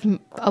lot of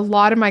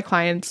my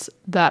clients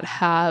that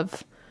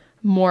have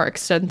more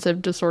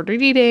extensive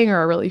disordered eating or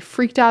are really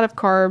freaked out of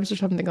carbs or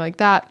something like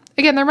that.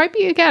 Again, there might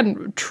be,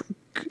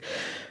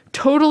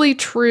 totally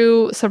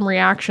true some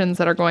reactions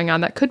that are going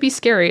on that could be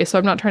scary. So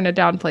I'm not trying to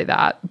downplay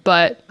that.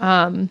 But,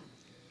 I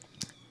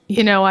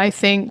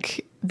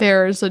think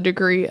there's a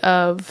degree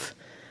of,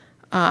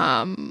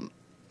 when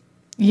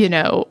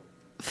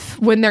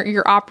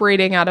you're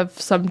operating out of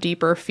some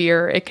deeper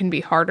fear, it can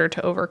be harder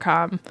to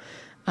overcome.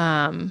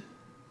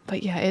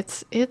 But yeah,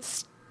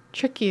 it's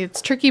tricky.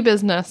 It's tricky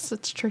business.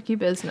 It's tricky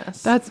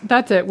business.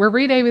 That's it. We're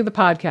renaming the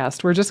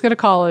podcast. We're just going to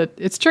call it,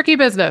 It's Tricky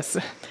Business.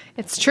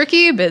 It's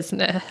tricky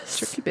business.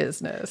 Tricky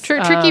business.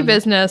 Tricky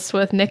business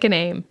with Nick and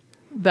Aim.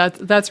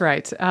 That's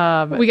right.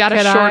 We got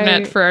to shorten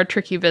it for our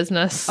tricky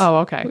business. Oh,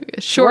 okay.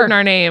 Shorten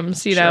our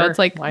names. Sure. It's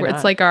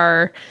like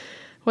our,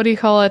 what do you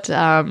call it?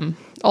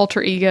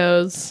 Alter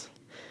egos.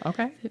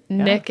 Okay.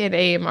 Nick and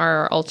Aim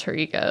are our alter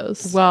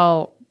egos.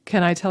 Well,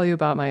 can I tell you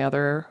about my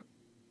other?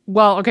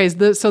 Well, okay.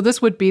 So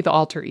this would be the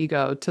alter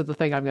ego to the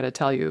thing I'm going to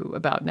tell you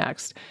about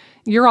next.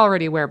 You're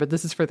already aware, but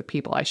this is for the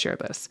people I share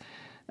this.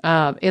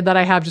 And that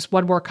I have just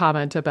one more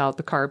comment about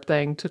the carb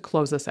thing to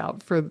close this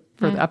out for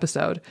the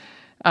episode.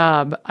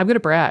 I'm going to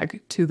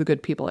brag to the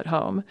good people at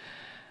home.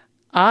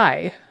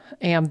 I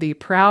am the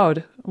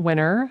proud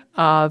winner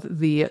of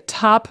the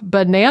Top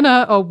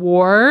Banana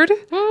Award.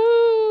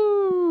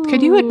 Ooh.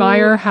 Can you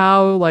admire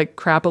how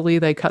crappily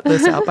they cut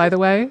this out, by the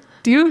way?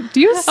 Do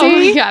you see? Oh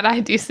my God, I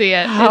do see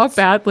it. How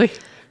badly?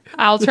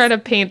 I'll try to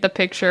paint the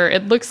picture.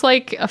 It looks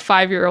like a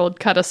 5-year-old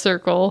cut a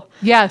circle.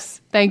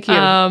 Yes, thank you.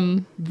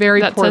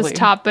 Very that poorly. Says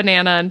Top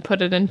Banana and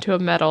put it into a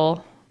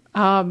medal.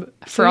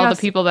 For all the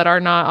people that are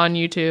not on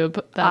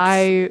YouTube.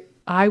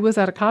 I was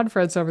at a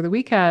conference over the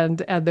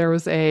weekend, and there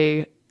was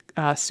a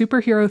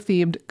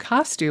superhero-themed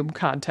costume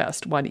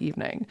contest one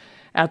evening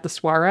at the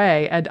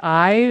soiree, and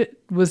I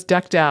was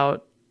decked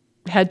out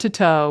head to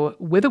toe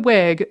with a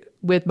wig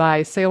with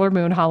my Sailor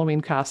Moon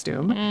Halloween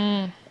costume.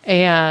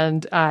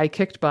 And I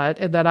kicked butt,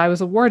 and then I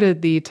was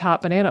awarded the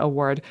Top Banana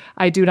Award.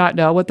 I do not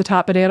know what the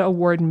Top Banana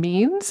Award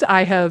means.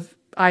 I have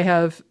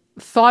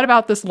thought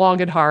about this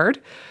long and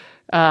hard.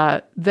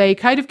 They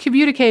kind of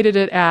communicated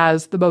it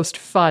as the most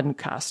fun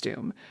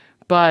costume,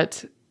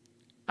 but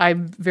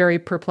I'm very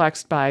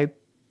perplexed by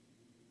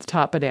the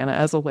Top Banana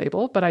as a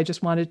label, but I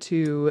just wanted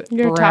to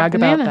brag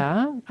about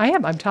that. I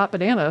am. I'm Top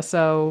Banana,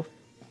 so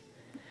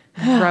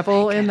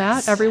revel in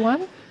that,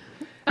 everyone.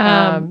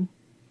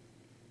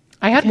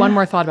 I had one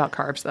more thought about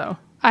carbs, though.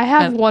 I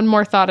have one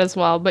more thought as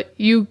well, but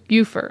you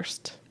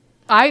first.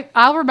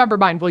 I'll remember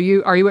mine. Are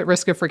you at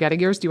risk of forgetting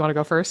yours? Do you want to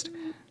go first?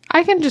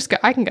 I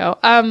can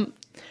go.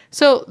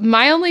 So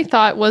my only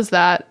thought was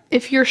that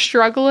if you're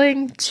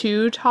struggling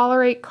to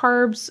tolerate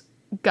carbs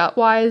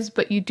gut-wise,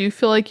 but you do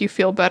feel like you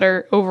feel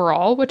better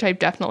overall, which I've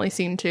definitely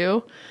seen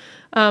too.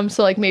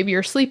 So maybe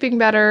you're sleeping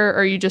better,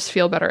 or you just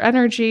feel better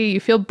energy. You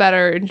feel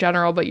better in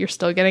general, but you're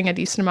still getting a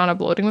decent amount of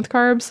bloating with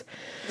carbs.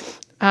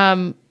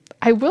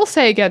 I will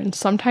say again,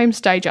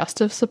 sometimes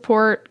digestive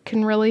support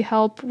can really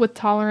help with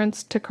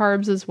tolerance to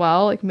carbs as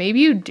well. Maybe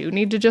you do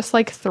need to just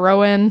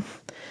throw in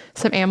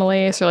some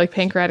amylase or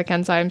pancreatic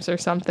enzymes or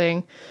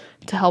something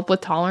to help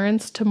with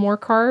tolerance to more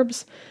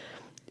carbs.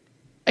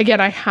 Again,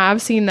 I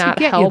have seen that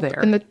help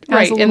in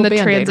the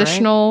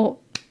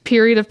transitional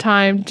period of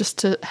time, just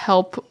to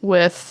help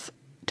with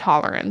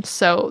tolerance.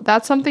 So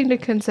that's something to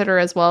consider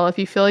as well. If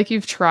you feel like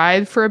you've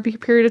tried for a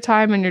period of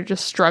time and you're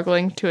just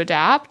struggling to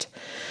adapt,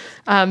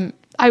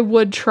 I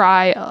would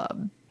try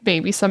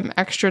maybe some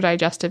extra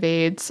digestive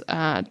aids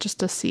just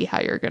to see how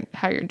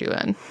you're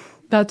doing.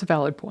 That's a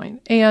valid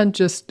point. And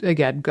just,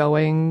 again,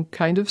 going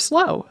kind of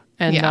slow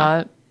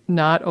and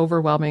not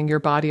overwhelming your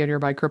body and your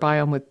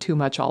microbiome with too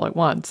much all at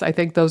once. I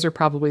think those are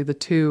probably the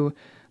two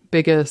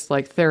biggest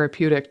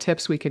therapeutic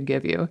tips we could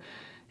give you.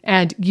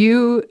 And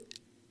you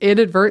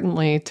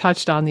inadvertently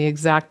touched on the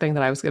exact thing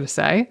that I was going to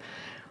say.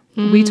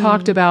 We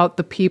talked about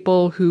the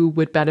people who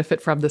would benefit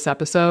from this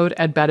episode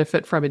and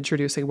benefit from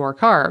introducing more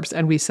carbs.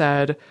 And we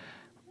said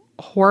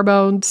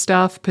hormone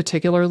stuff,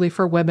 particularly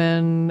for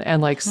women,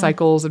 and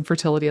cycles and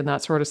fertility and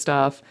that sort of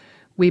stuff.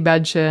 We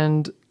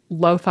mentioned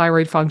low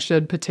thyroid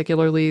function,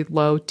 particularly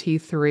low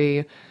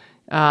T3.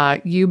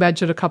 You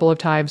mentioned a couple of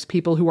times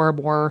people who are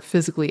more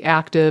physically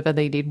active and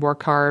they need more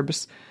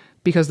carbs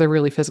because they're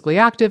really physically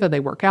active and they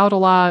work out a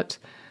lot.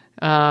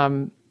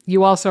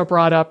 You also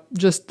brought up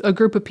just a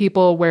group of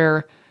people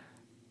where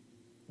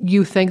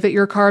you think that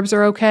your carbs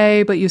are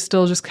okay, but you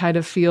still just kind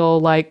of feel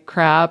like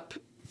crap.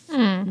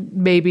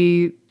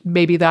 Maybe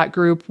that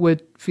group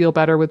would feel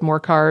better with more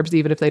carbs,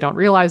 even if they don't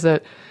realize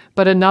it.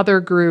 But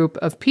another group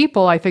of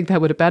people I think that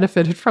would have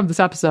benefited from this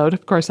episode,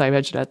 of course I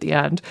mentioned at the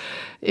end,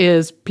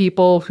 is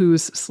people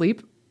whose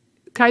sleep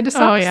kind of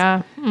sucks. Oh,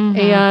 yeah. Mm-hmm.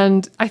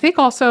 And I think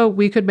also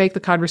we could make the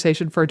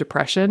conversation for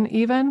depression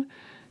even,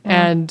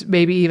 and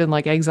maybe even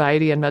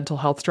anxiety and mental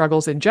health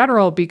struggles in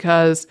general,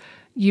 because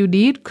you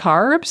need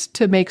carbs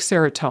to make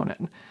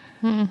serotonin.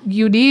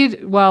 You need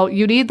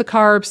the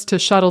carbs to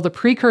shuttle the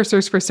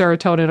precursors for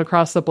serotonin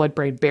across the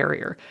blood-brain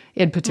barrier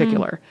in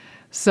particular.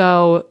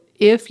 So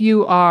if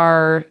you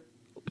are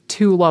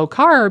too low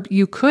carb,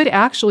 you could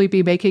actually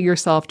be making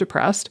yourself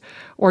depressed,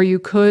 or you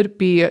could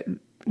be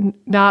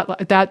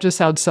not, that just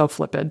sounds so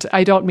flippant.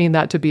 I don't mean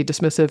that to be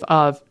dismissive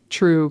of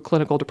true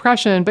clinical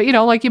depression, but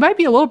like you might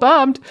be a little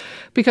bummed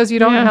because you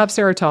don't have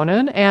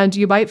serotonin, and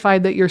you might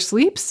find that your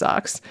sleep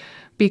sucks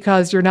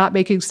because you're not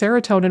making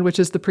serotonin, which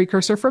is the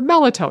precursor for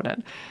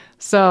melatonin.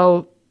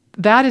 So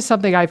that is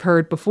something I've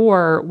heard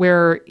before,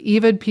 where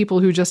even people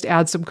who just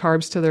add some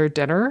carbs to their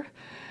dinner,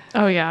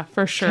 oh yeah,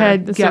 for sure,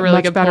 can this get is a really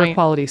much good better point.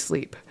 quality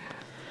sleep.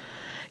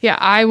 Yeah,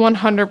 I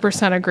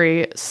 100%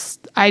 agree.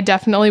 I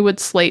definitely would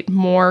slate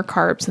more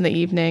carbs in the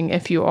evening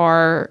if you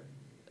are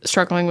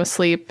struggling with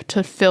sleep,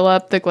 to fill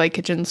up the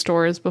glycogen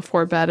stores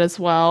before bed as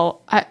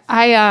well.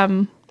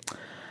 The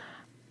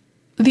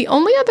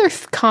only other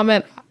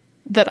comment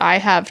that I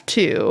have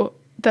too,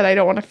 that I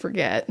don't want to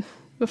forget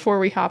before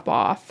we hop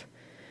off,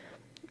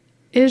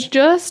 is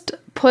just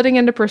putting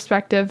into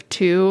perspective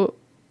too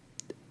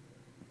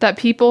that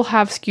people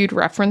have skewed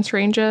reference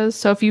ranges.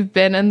 So if you've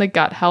been in the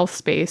gut health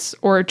space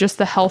or just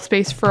the health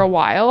space for a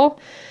while,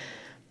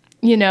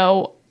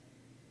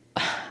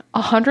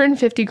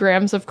 150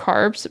 grams of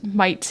carbs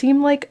might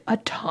seem like a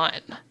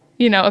ton,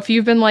 if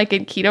you've been like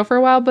in keto for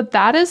a while, but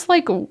that is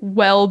like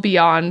well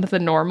beyond the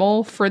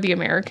normal for the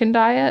American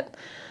diet.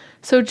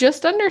 So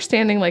just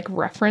understanding like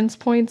reference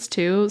points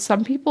too.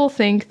 Some people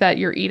think that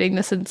you're eating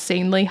this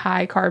insanely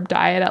high carb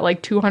diet at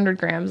like 200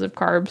 grams of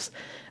carbs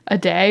a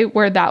day,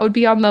 where that would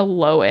be on the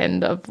low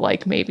end of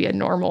like maybe a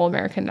normal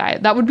American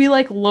diet. That would be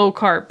like low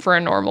carb for a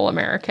normal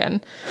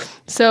American.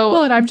 So,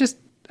 well, and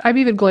I'm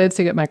even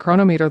glancing at my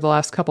chronometer the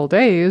last couple of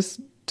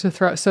days to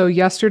throw. So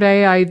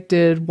yesterday I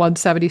did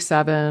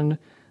 177.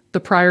 The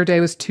prior day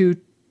was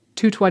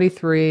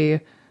 223.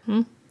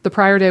 The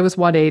prior day was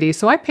 180.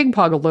 So I ping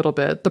pong a little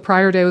bit. The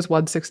prior day was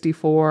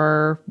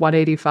 164,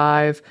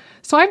 185.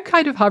 So I'm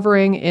kind of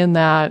hovering in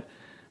that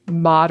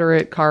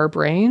moderate carb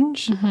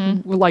range,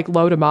 like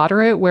low to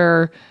moderate,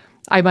 where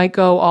I might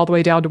go all the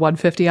way down to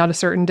 150 on a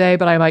certain day,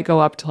 but I might go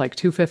up to like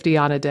 250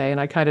 on a day,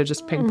 and I kind of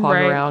just ping pong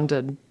around,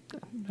 and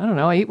I don't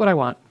know, I eat what I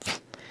want.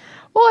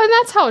 Well, and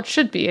that's how it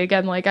should be.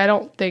 Again, like, I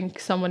don't think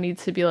someone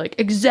needs to be like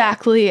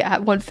exactly at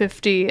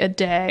 150 a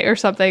day or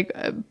something.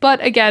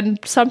 But again,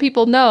 some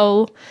people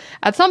know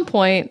at some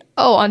point,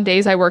 on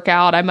days I work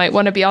out, I might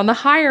want to be on the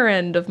higher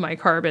end of my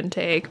carb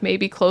intake,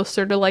 maybe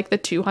closer to like the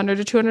 200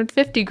 to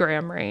 250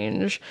 gram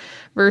range,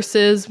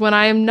 versus when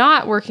I am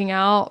not working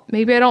out,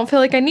 maybe I don't feel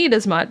like I need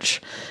as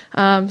much.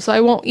 So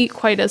I won't eat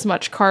quite as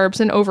much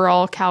carbs and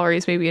overall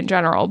calories maybe in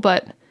general.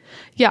 But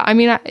yeah, I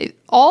mean,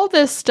 all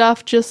this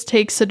stuff just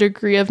takes a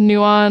degree of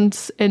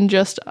nuance and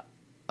just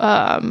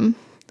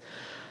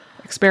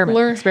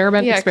experiment. Give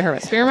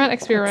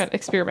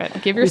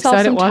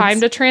yourself some time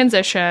to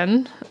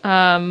transition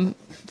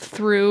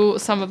through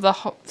some of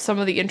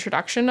the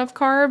introduction of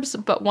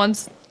carbs. But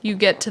once you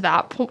get to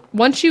that point,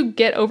 once you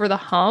get over the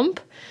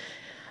hump,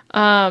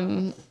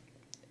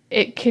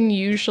 it can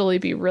usually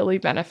be really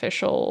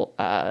beneficial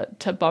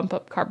to bump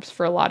up carbs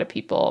for a lot of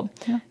people.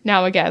 Yeah.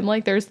 Now, again,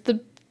 like there's the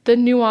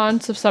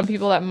nuance of some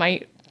people that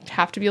might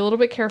have to be a little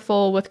bit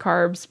careful with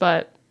carbs,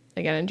 but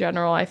again, in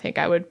general, I think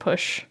I would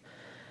push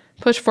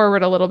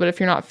forward a little bit if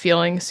you're not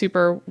feeling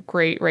super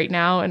great right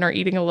now and are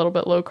eating a little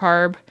bit low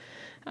carb,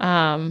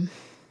 and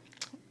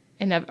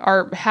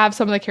have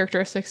some of the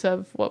characteristics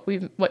of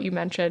what you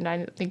mentioned.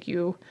 I think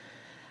you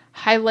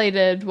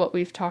highlighted what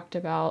we've talked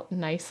about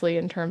nicely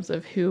in terms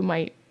of who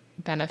might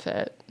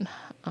benefit.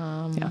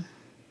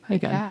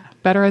 Again,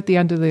 better at the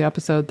end of the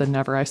episode than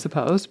never, I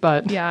suppose.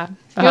 But yeah,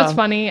 it's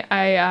funny.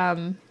 I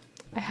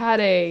had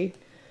a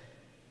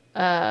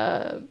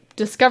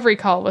discovery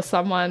call with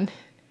someone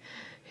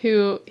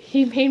who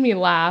he made me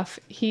laugh.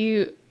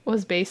 He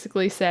was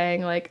basically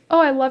saying like,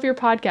 "Oh, I love your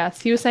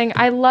podcast." He was saying,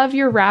 "I love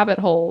your rabbit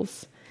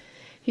holes."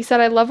 He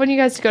said, "I love when you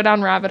guys go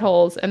down rabbit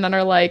holes and then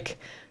are like,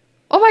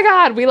 oh my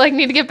God, we like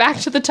need to get back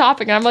to the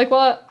topic." And I'm like,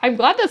 well, I'm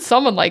glad that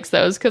someone likes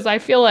those, because I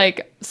feel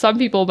like some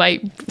people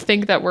might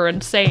think that we're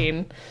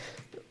insane.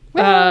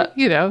 Well,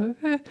 we're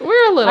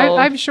a little.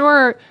 I'm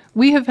sure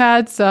we have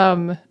had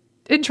some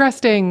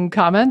interesting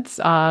comments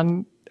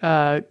on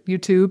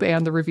YouTube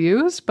and the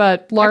reviews,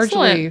 but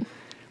largely,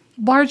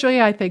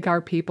 I think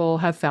our people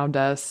have found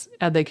us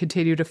and they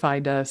continue to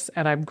find us,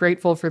 and I'm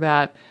grateful for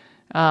that.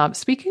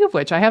 Speaking of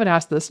which, I haven't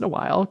asked this in a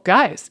while.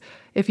 Guys,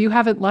 if you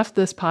haven't left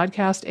this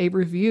podcast a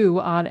review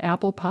on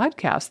Apple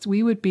Podcasts,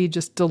 we would be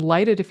just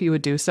delighted if you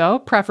would do so,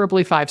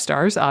 preferably 5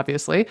 stars,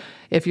 obviously.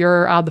 If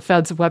you're on the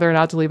fence of whether or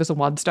not to leave us a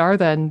 1 star,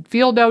 then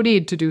feel no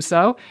need to do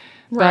so.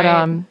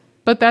 Right.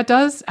 But that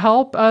does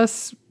help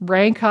us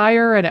rank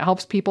higher, and it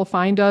helps people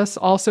find us.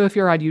 Also, if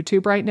you're on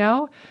YouTube right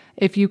now,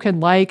 if you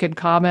can like and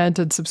comment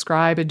and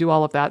subscribe and do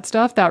all of that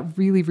stuff, that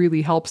really,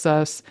 really helps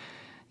us,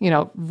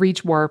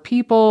 reach more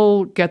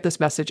people, get this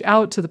message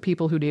out to the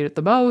people who need it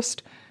the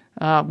most.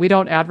 We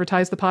don't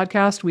advertise the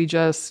podcast. We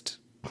just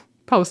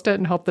post it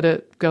and hope that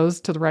it goes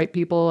to the right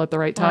people at the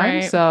right time.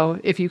 Right. So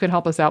if you can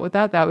help us out with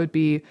that, that would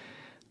be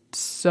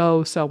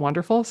so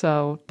wonderful.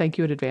 So thank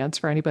you in advance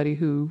for anybody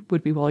who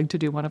would be willing to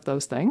do one of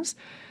those things.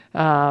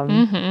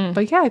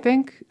 But yeah, I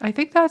think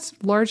that's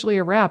largely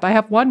a wrap. I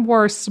have one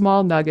more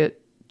small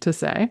nugget to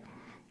say.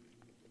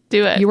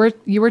 Do it.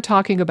 You were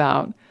talking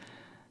about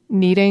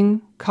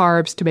needing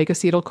carbs to make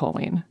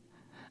acetylcholine.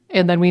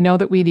 And then we know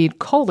that we need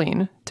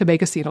choline to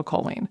make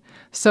acetylcholine.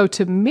 So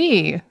to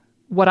me,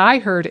 what I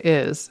heard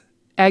is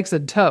eggs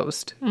and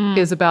toast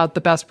is about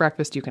the best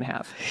breakfast you can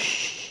have.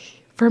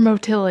 For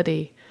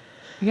motility.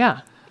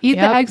 Yeah. Eat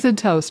the eggs and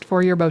toast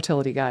for your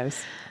motility,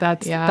 guys.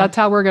 That's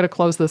how we're going to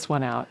close this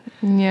one out.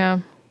 Yeah.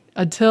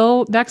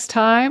 Until next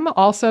time.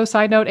 Also,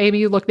 side note, Amy,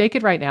 you look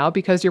naked right now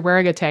because you're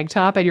wearing a tank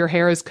top and your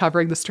hair is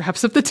covering the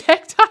straps of the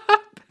tank top.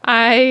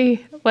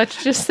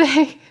 Let's just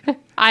say,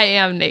 I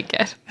am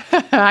naked.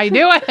 I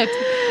knew it.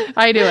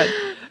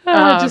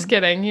 Just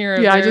kidding.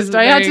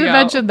 I had to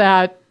mention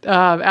that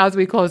as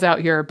we close out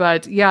here.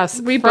 But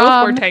yes, we both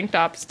wore tank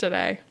tops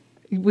today.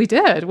 We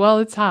did. Well,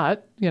 it's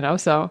hot,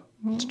 so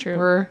it's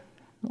true.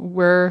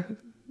 We're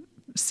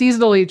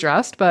seasonally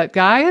dressed. But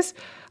guys,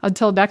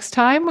 until next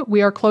time,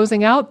 we are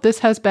closing out. This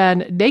has been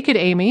Naked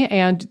Amy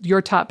and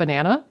Your Top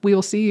Banana. We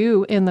will see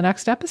you in the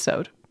next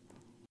episode.